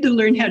 I had to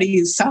learn how to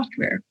use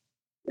software.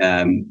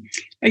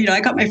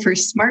 I got my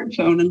first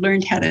smartphone and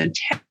learned how to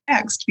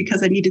text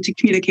because I needed to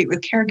communicate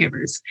with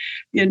caregivers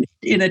in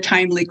a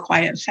timely,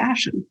 quiet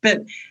fashion.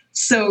 But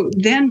so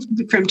then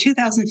from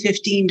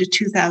 2015 to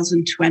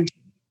 2020,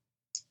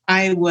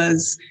 I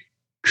was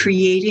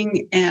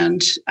creating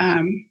and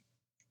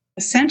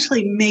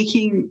essentially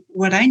making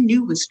what I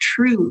knew was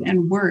true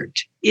and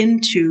worked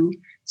into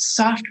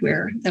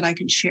software that I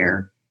could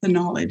share the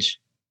knowledge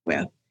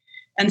with.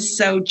 And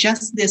so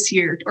just this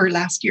year, or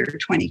last year,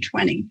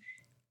 2020,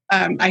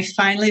 I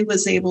finally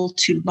was able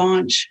to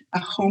launch a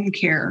home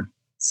care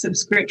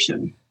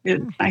subscription.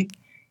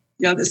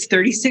 There's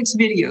 36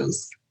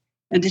 videos.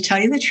 And to tell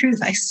you the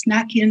truth, I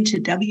snuck into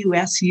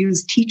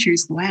WSU's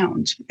Teachers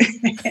Lounge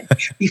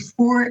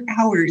before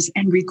hours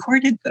and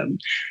recorded them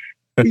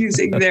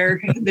using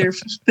their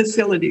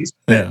facilities.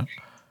 Yeah.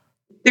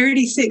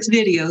 36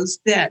 videos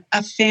that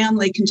a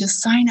family can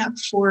just sign up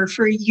for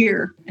a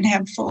year and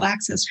have full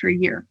access for a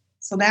year.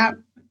 So that,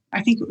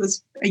 I think it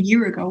was a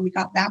year ago, we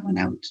got that one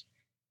out.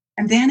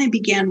 And then I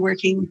began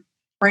working,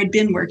 or I'd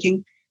been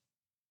working,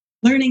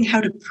 learning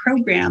how to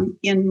program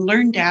in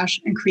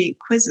LearnDash and create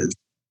quizzes.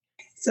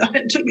 So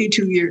it took me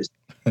 2 years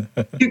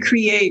to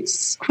create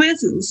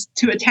quizzes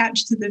to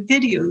attach to the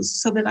videos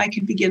so that I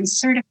could begin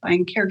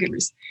certifying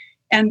caregivers.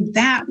 And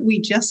that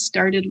we just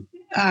started,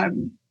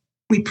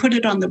 we put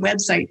it on the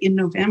website in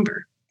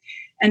November.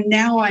 And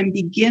now I'm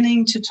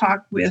beginning to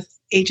talk with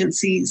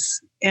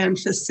agencies and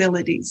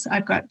facilities.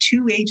 I've got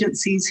 2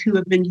 agencies who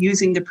have been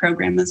using the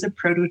program as a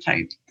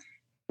prototype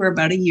for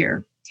about a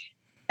year.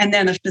 And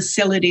then a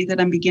facility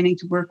that I'm beginning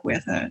to work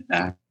with,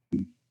 a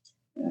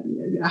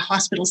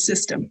hospital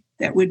system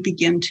that would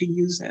begin to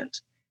use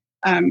it.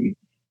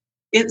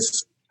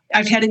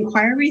 I've had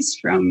inquiries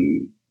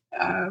from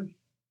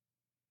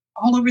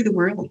all over the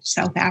world,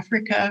 South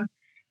Africa,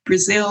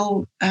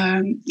 Brazil,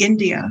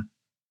 India,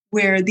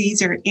 where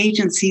these are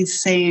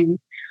agencies saying,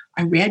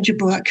 I read your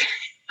book,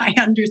 I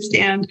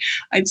understand,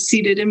 I've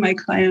seen it in my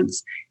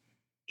clients.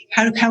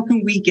 How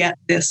can we get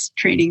this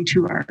training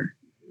to our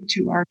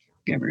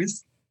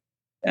caregivers?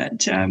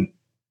 That I'm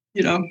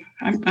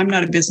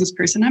not a business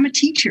person, I'm a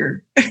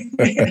teacher.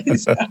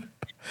 So.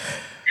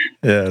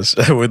 Yes,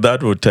 with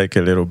that we'll take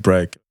a little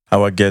break.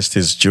 Our guest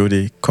is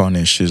Judy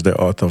Cornish. She's the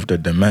author of the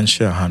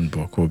Dementia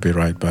Handbook. We'll be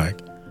right back.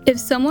 If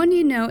someone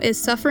you know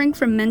is suffering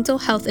from mental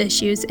health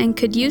issues and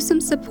could use some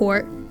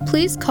support,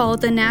 please call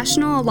the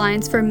National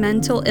Alliance for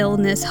Mental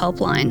Illness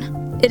Helpline.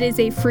 It is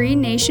a free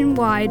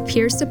nationwide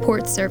peer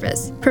support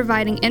service,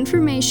 providing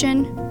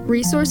information,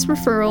 resource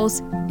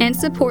referrals, and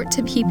support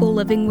to people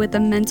living with a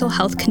mental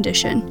health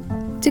condition.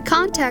 To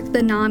contact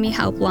the NAMI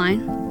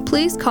helpline,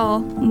 please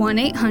call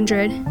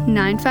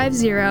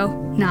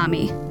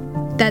 1-800-950-NAMI.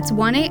 That's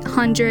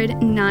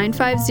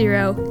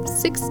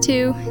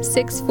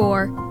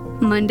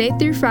 1-800-950-6264, Monday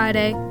through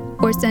Friday,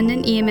 or send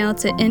an email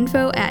to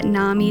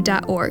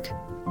info@nami.org.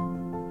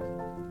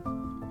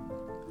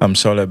 I'm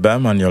Sol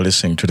Bam, and you're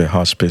listening to the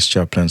Hospice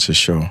Chaplaincy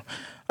Show.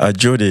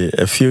 Judy,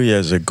 a few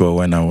years ago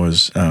when I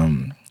was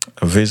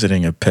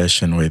visiting a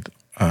patient with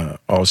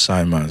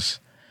Alzheimer's,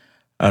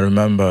 I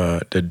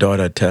remember the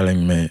daughter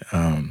telling me,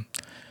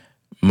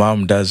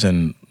 Mom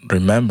doesn't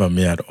remember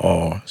me at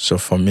all. So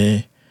for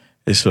me,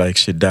 it's like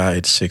she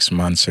died 6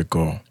 months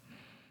ago.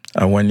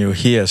 And when you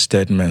hear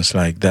statements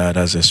like that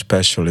as a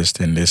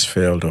specialist in this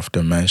field of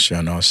dementia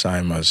and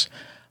Alzheimer's,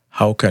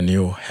 how can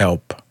you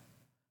help?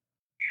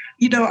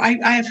 I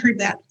have heard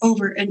that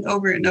over and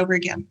over and over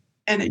again,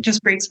 and it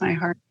just breaks my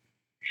heart.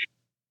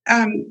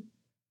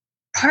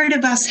 Part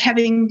of us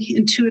having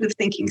intuitive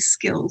thinking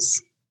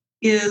skills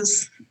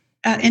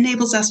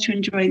enables us to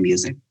enjoy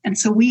music. And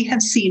so we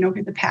have seen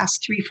over the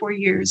past 3-4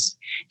 years,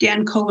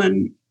 Dan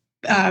Cohen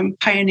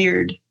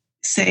pioneered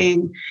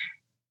saying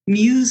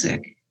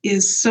music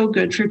is so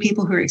good for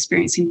people who are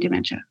experiencing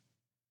dementia.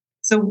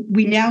 So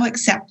we now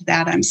accept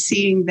that. I'm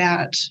seeing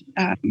that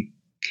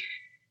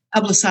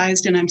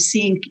publicized, and I'm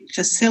seeing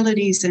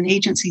facilities and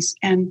agencies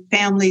and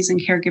families and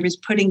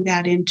caregivers putting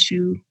that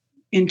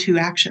into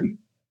action,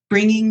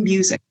 bringing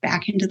music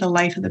back into the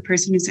life of the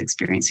person who's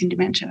experiencing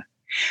dementia.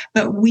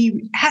 But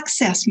we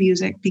access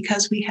music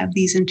because we have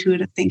these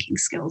intuitive thinking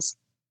skills.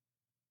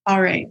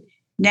 All right,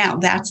 now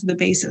that's the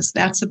basis.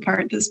 That's the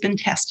part that's been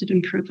tested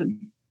and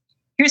proven.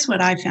 Here's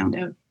what I found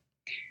out.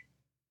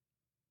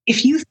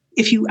 If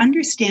you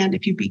understand,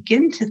 if you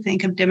begin to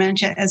think of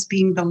dementia as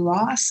being the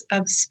loss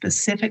of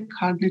specific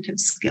cognitive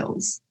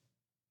skills,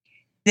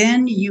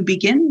 then you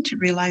begin to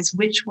realize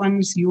which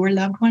ones your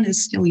loved one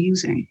is still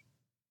using.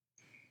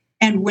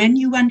 And when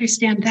you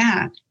understand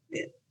that,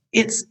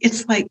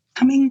 it's like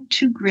coming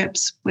to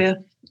grips with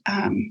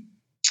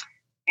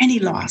any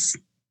loss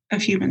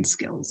of human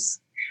skills.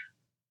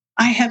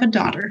 I have a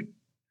daughter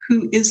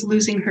who is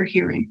losing her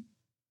hearing,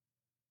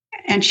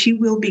 and she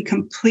will be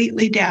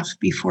completely deaf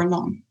before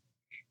long.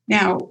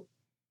 Now,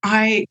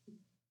 Ron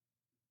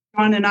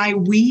and I,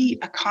 we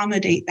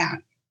accommodate that.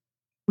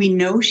 We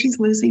know she's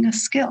losing a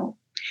skill,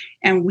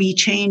 and we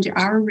change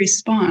our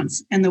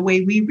response and the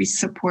way we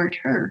support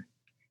her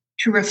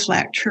to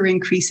reflect her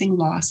increasing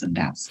loss of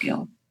that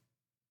skill.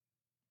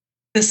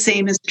 The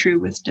same is true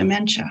with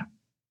dementia.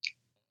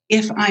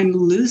 If I'm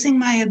losing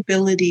my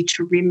ability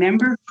to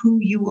remember who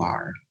you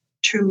are,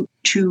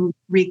 to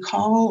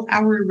recall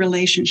our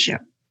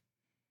relationship,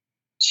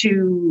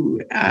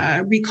 to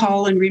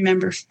recall and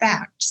remember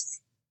facts,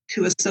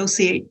 to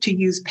associate, to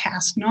use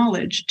past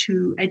knowledge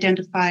to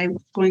identify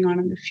what's going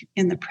on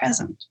in the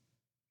present.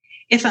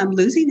 If I'm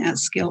losing that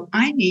skill,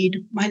 I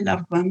need my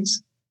loved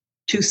ones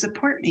to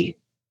support me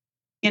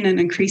in an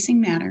increasing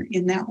manner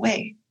in that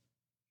way.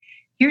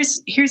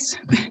 Here's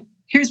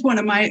one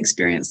of my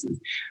experiences.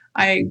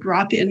 I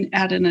drop in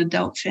at an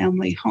adult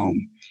family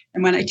home.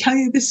 And when I tell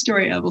you this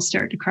story, I will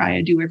start to cry.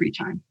 I do every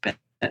time. But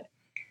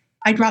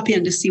I drop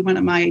in to see one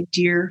of my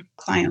dear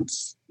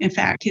clients. In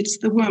fact, it's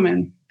the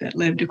woman that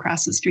lived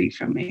across the street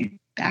from me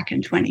back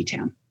in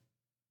 2010.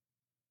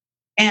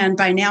 And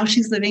by now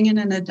she's living in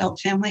an adult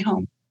family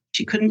home.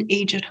 She couldn't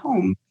age at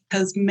home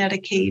because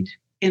Medicaid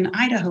in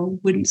Idaho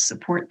wouldn't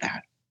support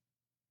that.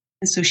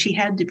 And so she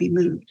had to be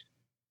moved.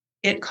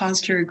 It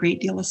caused her a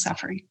great deal of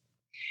suffering.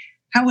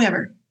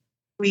 However,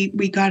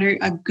 we got her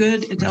a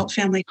good adult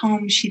family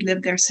home. She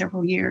lived there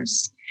several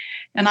years.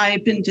 And I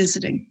had been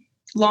visiting.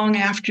 Long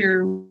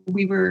after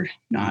we were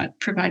not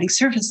providing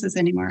services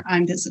anymore,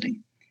 I'm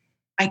visiting.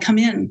 I come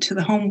in to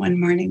the home one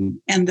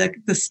morning, and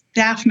the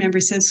staff member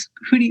says,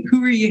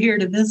 who are you here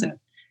to visit?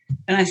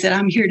 And I said,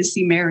 I'm here to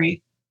see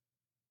Mary.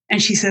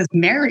 And she says,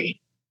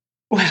 Mary?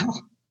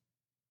 Well,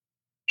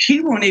 she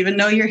won't even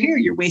know you're here.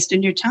 You're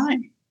wasting your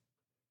time.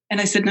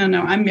 And I said,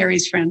 no, I'm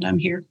Mary's friend. I'm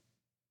here.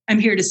 I'm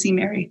here to see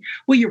Mary.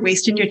 Well, you're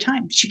wasting your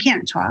time. She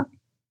can't talk.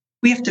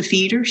 We have to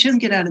feed her. She doesn't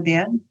get out of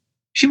bed.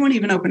 She won't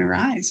even open her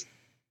eyes.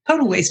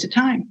 Total waste of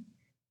time.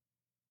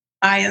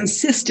 I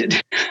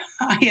insisted.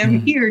 I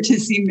am here to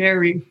see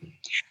Mary,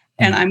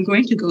 and I'm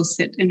going to go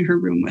sit in her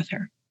room with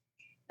her.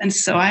 And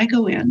so I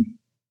go in,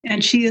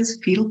 and she is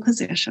fetal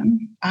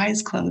position,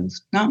 eyes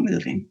closed, not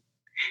moving.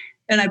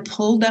 And I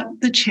pulled up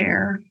the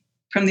chair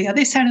from the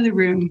other side of the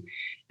room,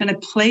 and I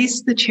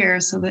placed the chair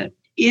so that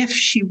if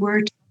she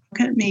were to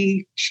look at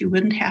me, she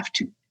wouldn't have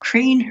to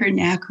crane her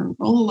neck or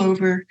roll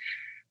over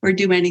or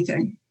do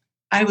anything.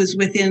 I was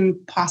within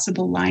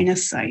possible line of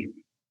sight.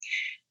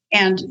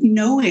 And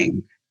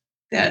knowing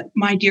that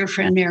my dear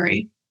friend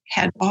Mary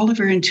had all of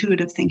her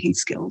intuitive thinking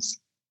skills,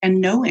 and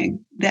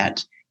knowing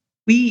that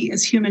we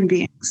as human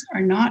beings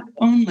are not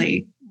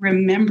only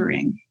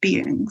remembering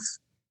beings,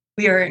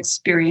 we are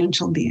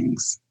experiential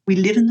beings. We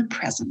live in the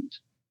present.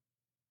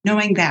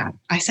 Knowing that,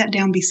 I sat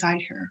down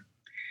beside her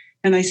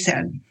and I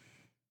said,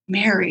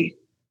 Mary,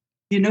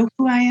 you know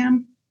who I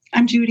am?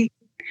 I'm Judy.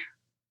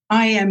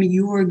 I am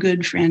your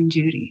good friend,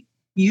 Judy.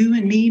 You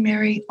and me,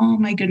 Mary, oh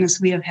my goodness,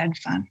 we have had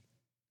fun.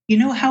 You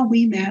know how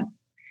we met?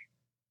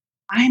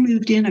 I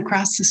moved in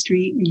across the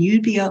street and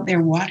you'd be out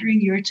there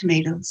watering your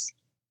tomatoes.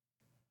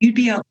 You'd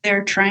be out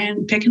there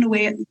picking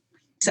away at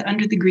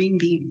under the green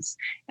beans.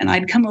 And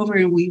I'd come over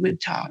and we would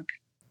talk.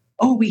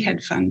 Oh, we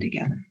had fun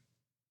together.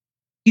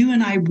 You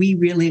and I, we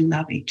really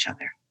love each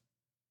other.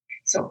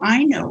 So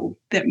I know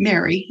that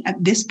Mary,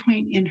 at this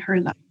point in her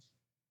life,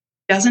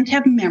 doesn't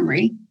have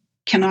memory,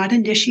 cannot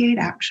initiate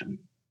action.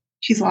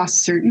 She's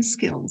lost certain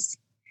skills.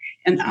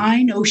 And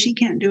I know she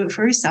can't do it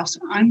for herself, so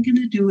I'm going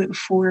to do it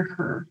for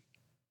her.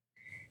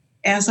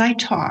 As I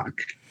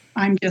talk,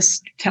 I'm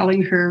just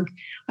telling her,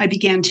 I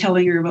began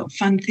telling her about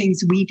fun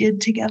things we did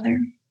together.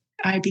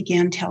 I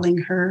began telling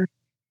her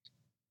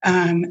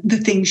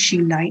the things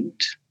she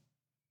liked.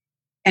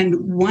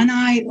 And one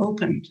eye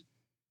opened.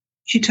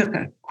 She took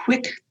a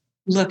quick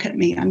look at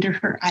me under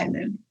her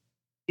eyelid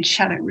and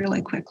shut it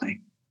really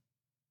quickly.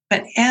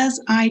 But as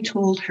I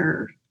told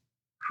her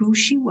who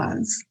she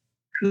was,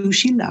 who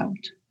she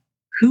loved,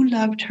 who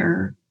loved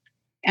her,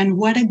 and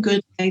what a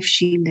good life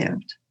she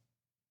lived,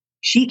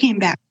 she came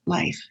back to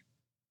life.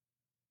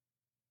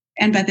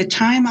 And by the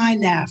time I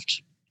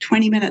left,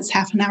 20 minutes,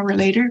 half an hour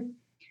later,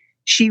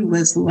 she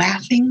was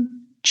laughing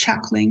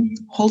chuckling,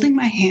 holding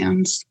my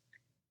hands.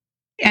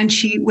 And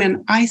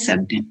when I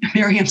said,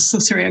 Mary, I'm so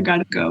sorry, I got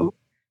to go,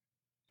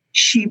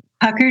 she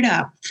puckered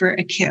up for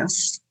a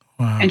kiss.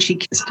 Wow. And she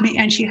kissed me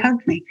and she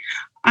hugged me.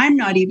 I'm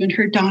not even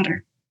her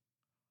daughter.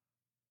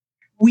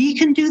 We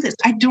can do this.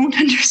 I don't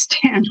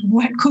understand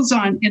what goes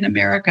on in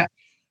America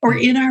or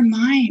in our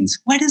minds.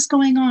 What is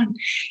going on?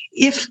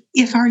 If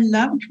our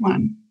loved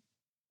one,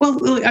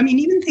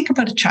 even think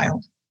about a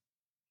child.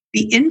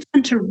 The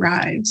infant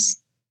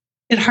arrives.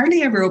 It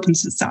hardly ever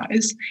opens its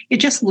eyes. It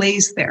just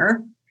lays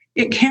there.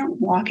 It can't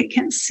walk. It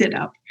can't sit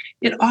up.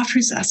 It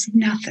offers us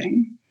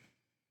nothing.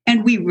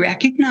 And we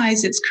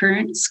recognize its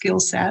current skill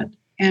set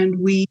and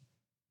we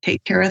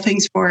take care of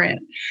things for it.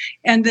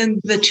 And then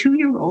the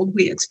 2-year-old,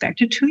 we expect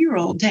a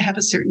 2-year-old to have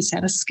a certain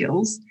set of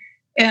skills.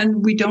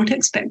 And we don't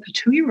expect the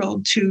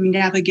 2-year-old to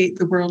navigate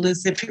the world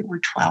as if it were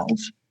 12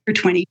 or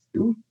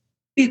 22.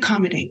 We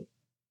accommodate.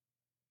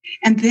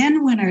 And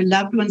then when our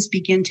loved ones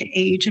begin to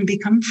age and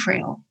become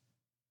frail,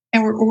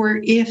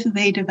 or if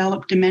they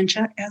develop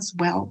dementia as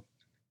well,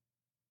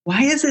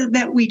 why is it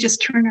that we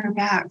just turn our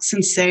backs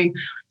and say,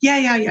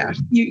 yeah,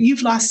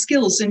 you've lost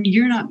skills and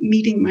you're not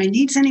meeting my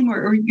needs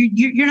anymore, or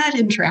you're not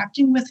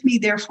interacting with me,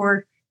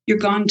 therefore you're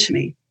gone to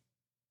me?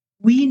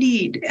 We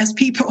need, as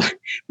people,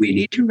 we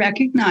need to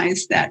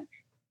recognize that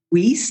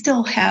we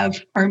still have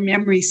our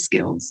memory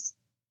skills.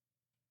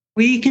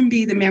 We can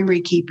be the memory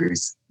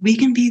keepers. We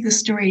can be the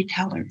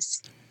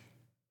storytellers.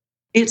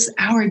 It's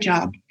our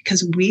job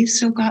because we've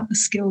still got the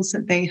skills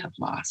that they have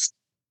lost.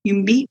 You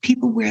meet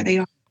people where they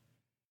are.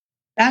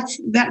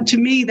 To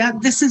me,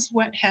 this is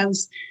what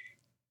has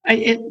back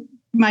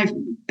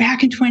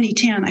in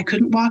 2010, I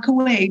couldn't walk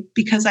away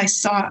because I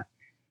saw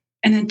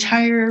an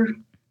entire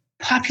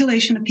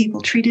population of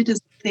people treated as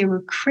if they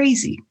were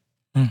crazy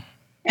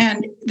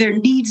and their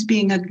needs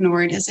being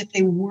ignored as if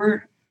they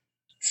were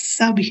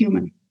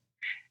subhuman.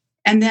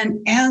 And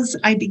then as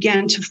I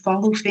began to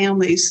follow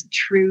families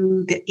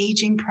through the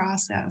aging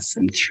process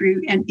and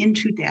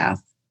into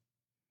death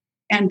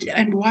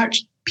and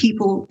watch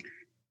people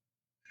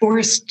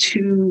forced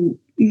to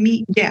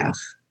meet death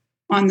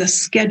on the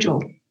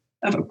schedule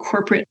of a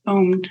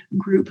corporate-owned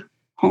group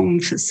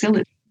home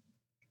facility,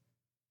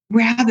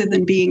 rather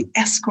than being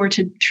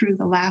escorted through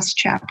the last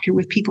chapter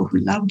with people who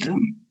loved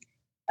them,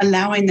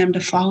 allowing them to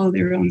follow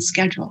their own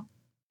schedule.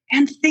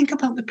 And think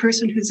about the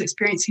person who's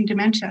experiencing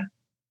dementia.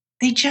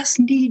 They just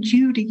need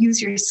you to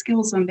use your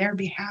skills on their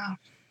behalf.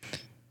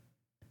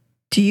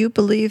 Do you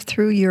believe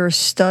through your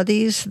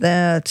studies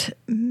that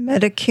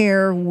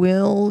Medicare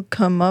will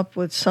come up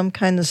with some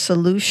kind of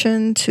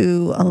solution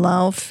to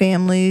allow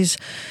families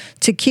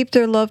to keep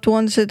their loved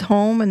ones at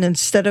home, and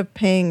instead of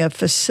paying a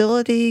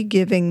facility,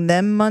 giving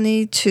them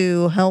money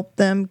to help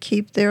them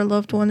keep their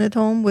loved one at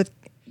home with,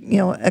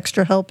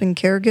 extra help in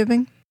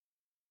caregiving?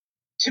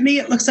 To me,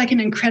 it looks like an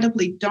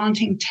incredibly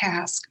daunting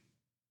task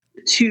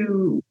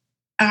to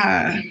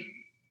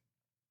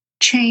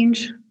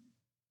change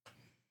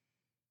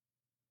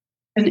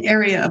an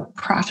area of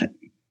profit.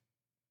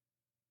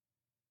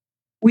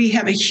 We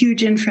have a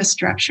huge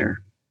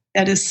infrastructure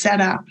that is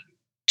set up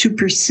to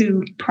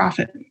pursue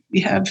profit.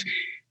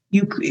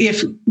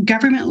 If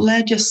government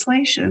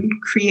legislation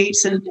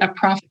creates a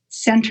profit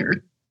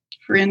center,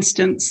 for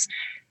instance,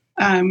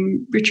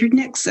 Richard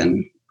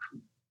Nixon,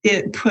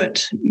 it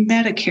put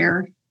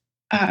Medicare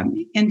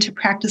into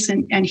practice,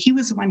 and he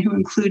was the one who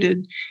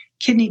included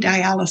kidney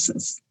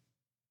dialysis.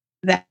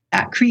 That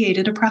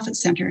created a profit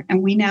center,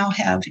 and we now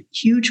have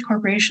huge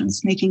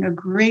corporations making a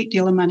great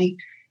deal of money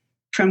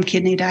from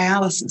kidney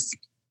dialysis.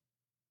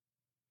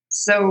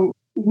 So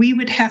we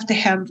would have to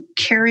have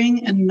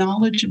caring and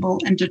knowledgeable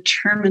and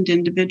determined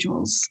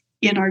individuals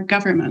in our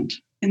government,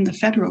 in the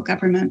federal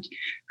government,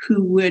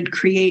 who would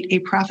create a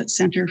profit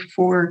center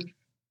for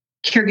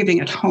caregiving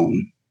at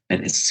home.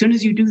 But as soon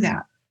as you do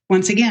that,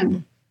 once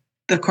again,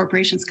 the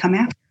corporations come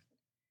after.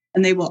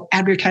 And they will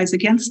advertise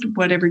against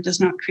whatever does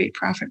not create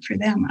profit for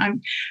them. I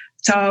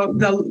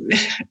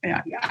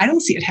don't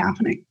see it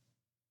happening.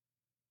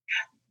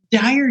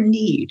 Dire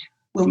need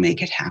will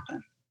make it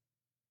happen.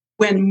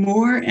 When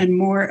more and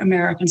more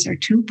Americans are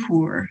too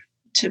poor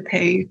to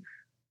pay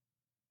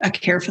a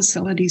care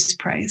facility's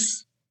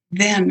price,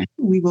 then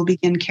we will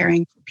begin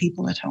caring for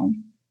people at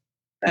home.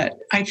 But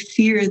I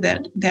fear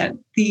that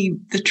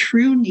the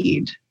true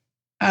need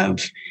of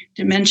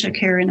dementia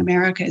care in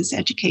America is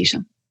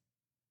education.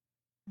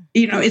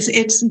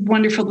 It's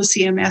wonderful the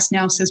CMS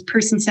now says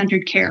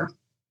person-centered care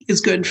is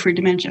good for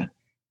dementia.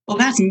 Well,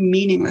 that's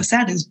meaningless.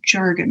 That is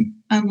jargon,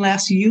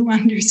 unless you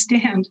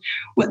understand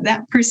what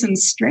that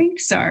person's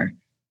strengths are,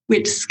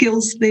 which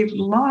skills they've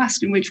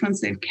lost and which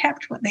ones they've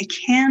kept, what they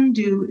can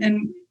do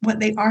and what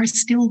they are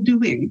still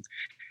doing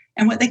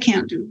and what they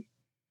can't do.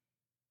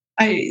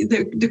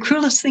 The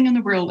cruelest thing in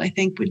the world, I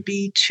think, would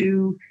be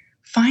to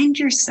find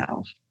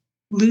yourself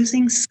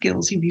losing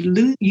skills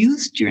you've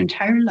used your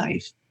entire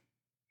life.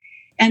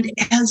 And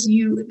as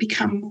you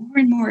become more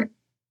and more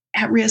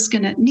at risk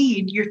and at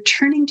need, you're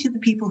turning to the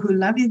people who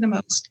love you the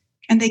most,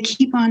 and they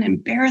keep on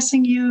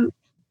embarrassing you,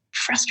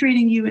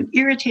 frustrating you and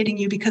irritating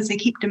you because they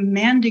keep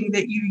demanding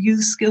that you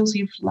use skills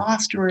you've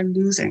lost or are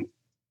losing.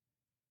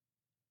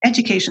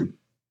 Education.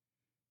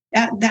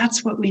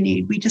 That's what we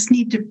need. We just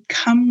need to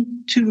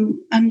come to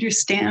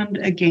understand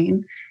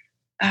again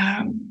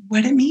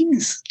what it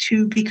means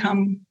to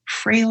become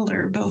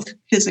frailer, both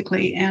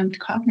physically and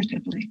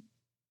cognitively.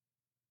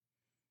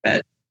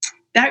 But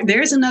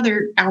there's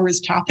another hour's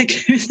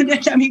topic, isn't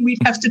it? I mean, we'd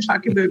have to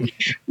talk about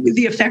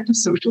the effect of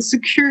Social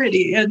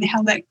Security and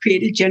how that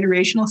created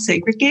generational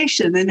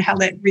segregation and how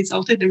that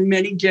resulted in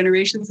many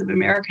generations of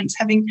Americans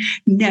having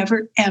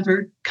never,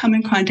 ever come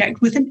in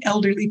contact with an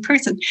elderly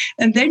person.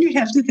 And then you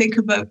have to think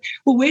about,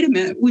 well, wait a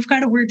minute, we've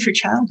got a word for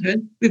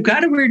childhood. We've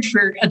got a word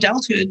for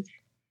adulthood.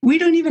 We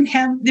don't even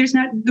have, there's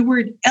not, the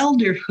word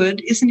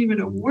elderhood isn't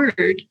even a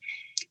word.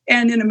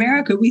 And in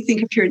America, we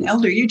think if you're an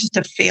elder, you're just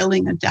a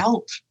failing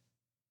adult.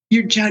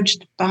 You're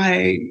judged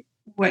by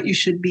what you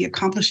should be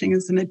accomplishing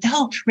as an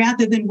adult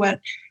rather than what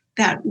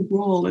that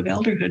role of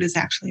elderhood is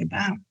actually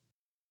about.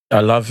 I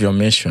love your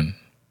mission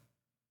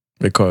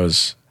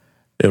because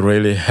it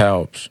really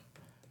helps.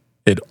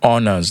 It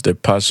honors the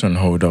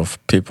personhood of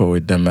people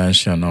with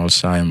dementia and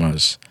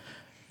Alzheimer's.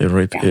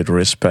 It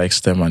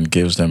respects them and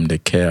gives them the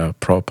care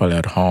properly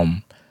at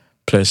home,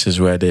 places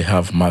where they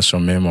have muscle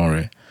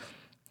memory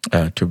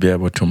to be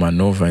able to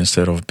maneuver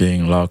instead of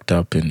being locked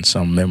up in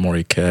some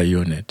memory care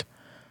unit.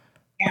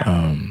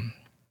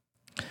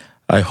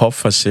 I hope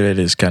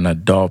facilities can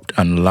adopt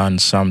and learn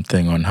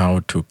something on how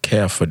to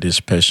care for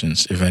these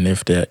patients, even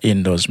if they're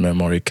in those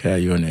memory care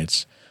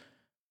units.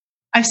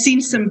 I've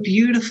seen some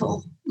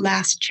beautiful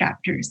last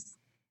chapters.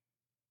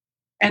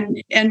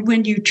 And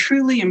when you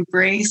truly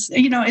embrace,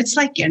 it's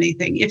like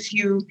anything. If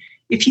you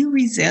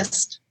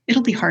resist,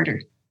 it'll be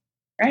harder,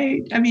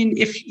 right? I mean,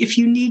 if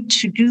you need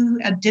to do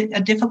a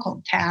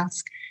difficult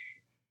task,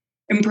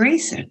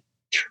 embrace it.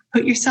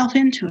 Put yourself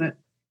into it.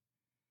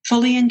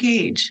 Fully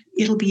engage,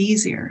 it'll be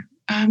easier.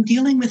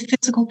 Dealing with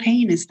physical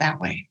pain is that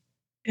way.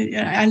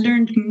 I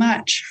learned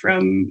much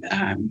from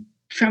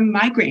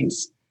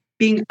migraines,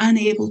 being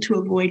unable to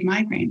avoid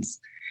migraines.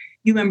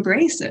 You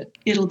embrace it,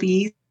 it'll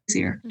be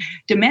easier.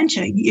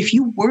 Dementia, if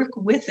you work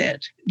with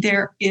it,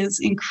 there is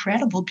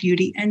incredible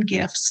beauty and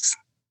gifts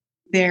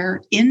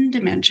there in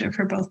dementia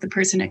for both the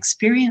person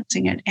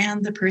experiencing it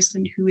and the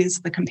person who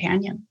is the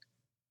companion.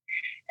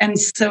 And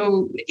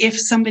so if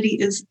somebody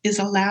is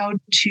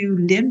allowed to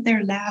live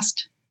their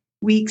last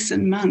weeks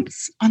and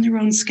months on their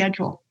own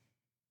schedule,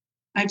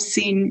 I've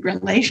seen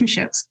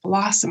relationships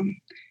blossom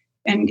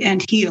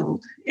and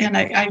healed. And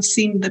I've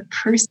seen the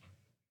person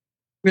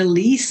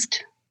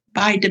released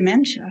by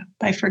dementia,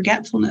 by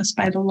forgetfulness,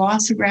 by the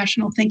loss of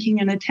rational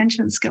thinking and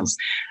attention skills.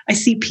 I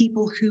see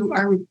people who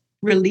are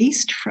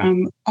released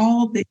from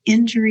all the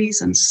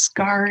injuries and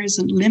scars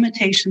and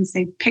limitations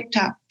they've picked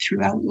up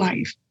throughout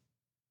life,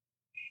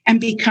 and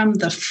become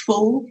the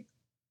full,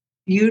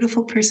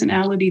 beautiful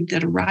personality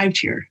that arrived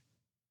here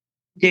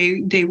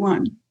day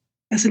one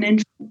as an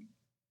infant.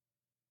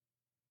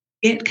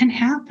 It can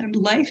happen.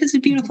 Life is a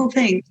beautiful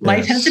thing. Yes.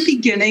 Life has a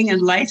beginning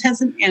and life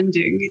has an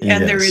ending.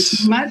 And there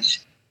is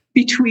much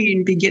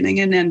between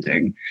beginning and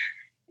ending.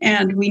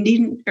 And we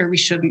needn't, or we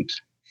shouldn't,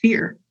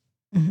 fear.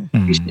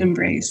 Mm-hmm. We should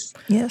embrace.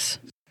 Yes.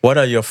 What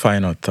are your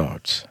final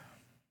thoughts?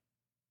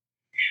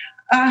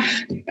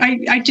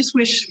 I just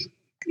wish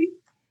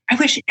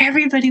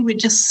everybody would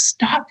just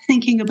stop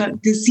thinking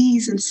about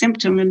disease and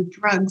symptom and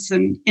drugs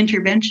and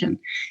intervention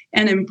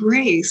and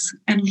embrace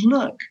and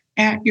look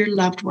at your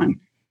loved one.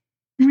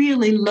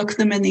 Really look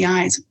them in the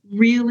eyes.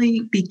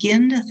 Really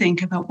begin to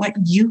think about what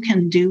you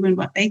can do and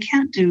what they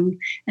can't do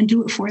and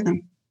do it for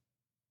them.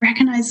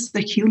 Recognize the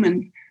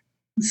human.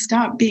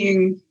 Stop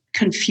being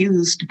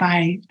confused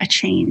by a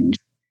change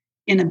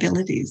in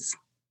abilities.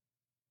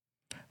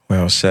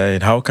 Well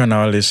said. How can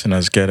our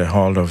listeners get a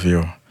hold of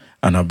you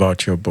and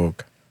about your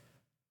book?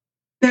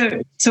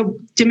 So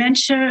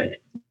Dementia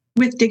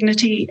with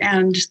Dignity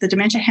and the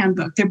Dementia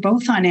Handbook, they're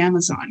both on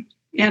Amazon.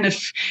 And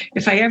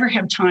if I ever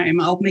have time,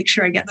 I'll make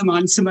sure I get them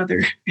on some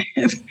other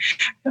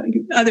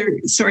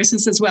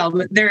sources as well.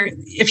 But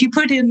if you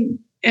put in,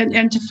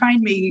 and to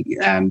find me,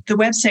 the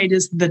website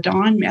is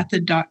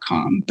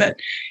thedawnmethod.com. But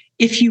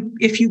if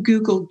you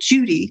Google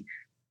Judy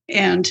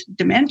and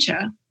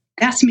dementia,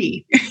 that's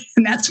me,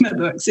 and that's my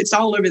books. It's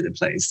all over the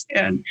place.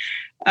 And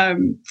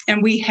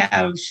we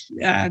have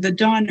the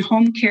Dawn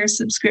home care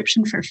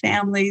subscription for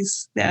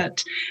families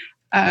that,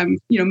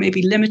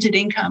 maybe limited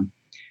income.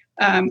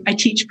 I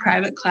teach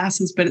private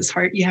classes, but it's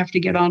hard. You have to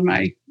get on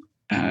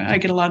I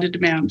get a lot of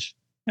demand.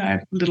 I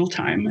have little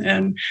time.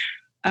 And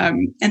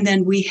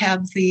then we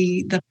have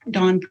the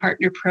Dawn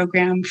Partner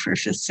Program for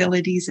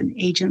facilities and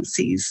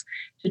agencies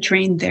to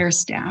train their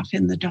staff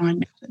in the Dawn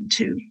method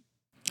too.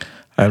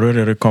 I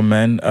really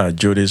recommend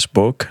Judy's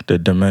book, The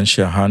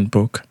Dementia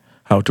Handbook,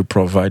 How to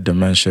Provide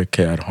Dementia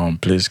Care at Home.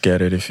 Please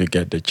get it if you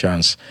get the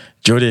chance.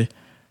 Judy,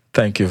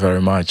 thank you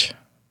very much.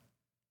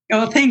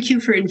 Oh, thank you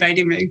for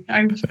inviting me.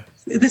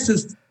 This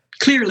is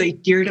clearly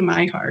dear to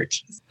my heart.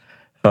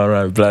 All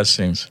right,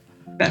 blessings.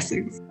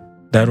 Blessings.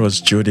 That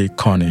was Judy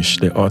Cornish,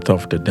 the author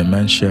of the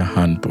Dementia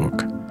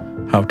Handbook,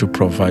 How to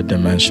Provide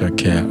Dementia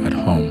Care at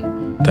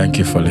Home. Thank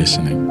you for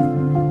listening.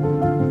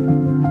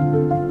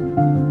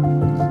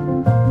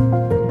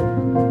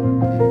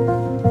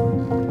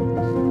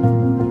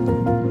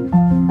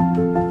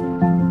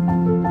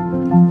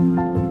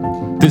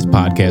 This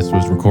podcast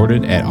was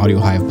recorded at Audio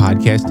Hive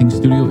Podcasting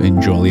Studio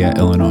in Joliet,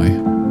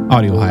 Illinois.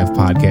 Audio Hive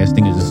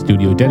Podcasting is a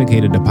studio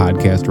dedicated to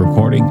podcast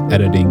recording,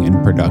 editing,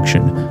 and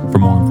production. For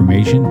more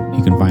information,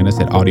 you can find us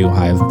at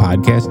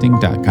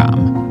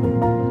audiohivepodcasting.com.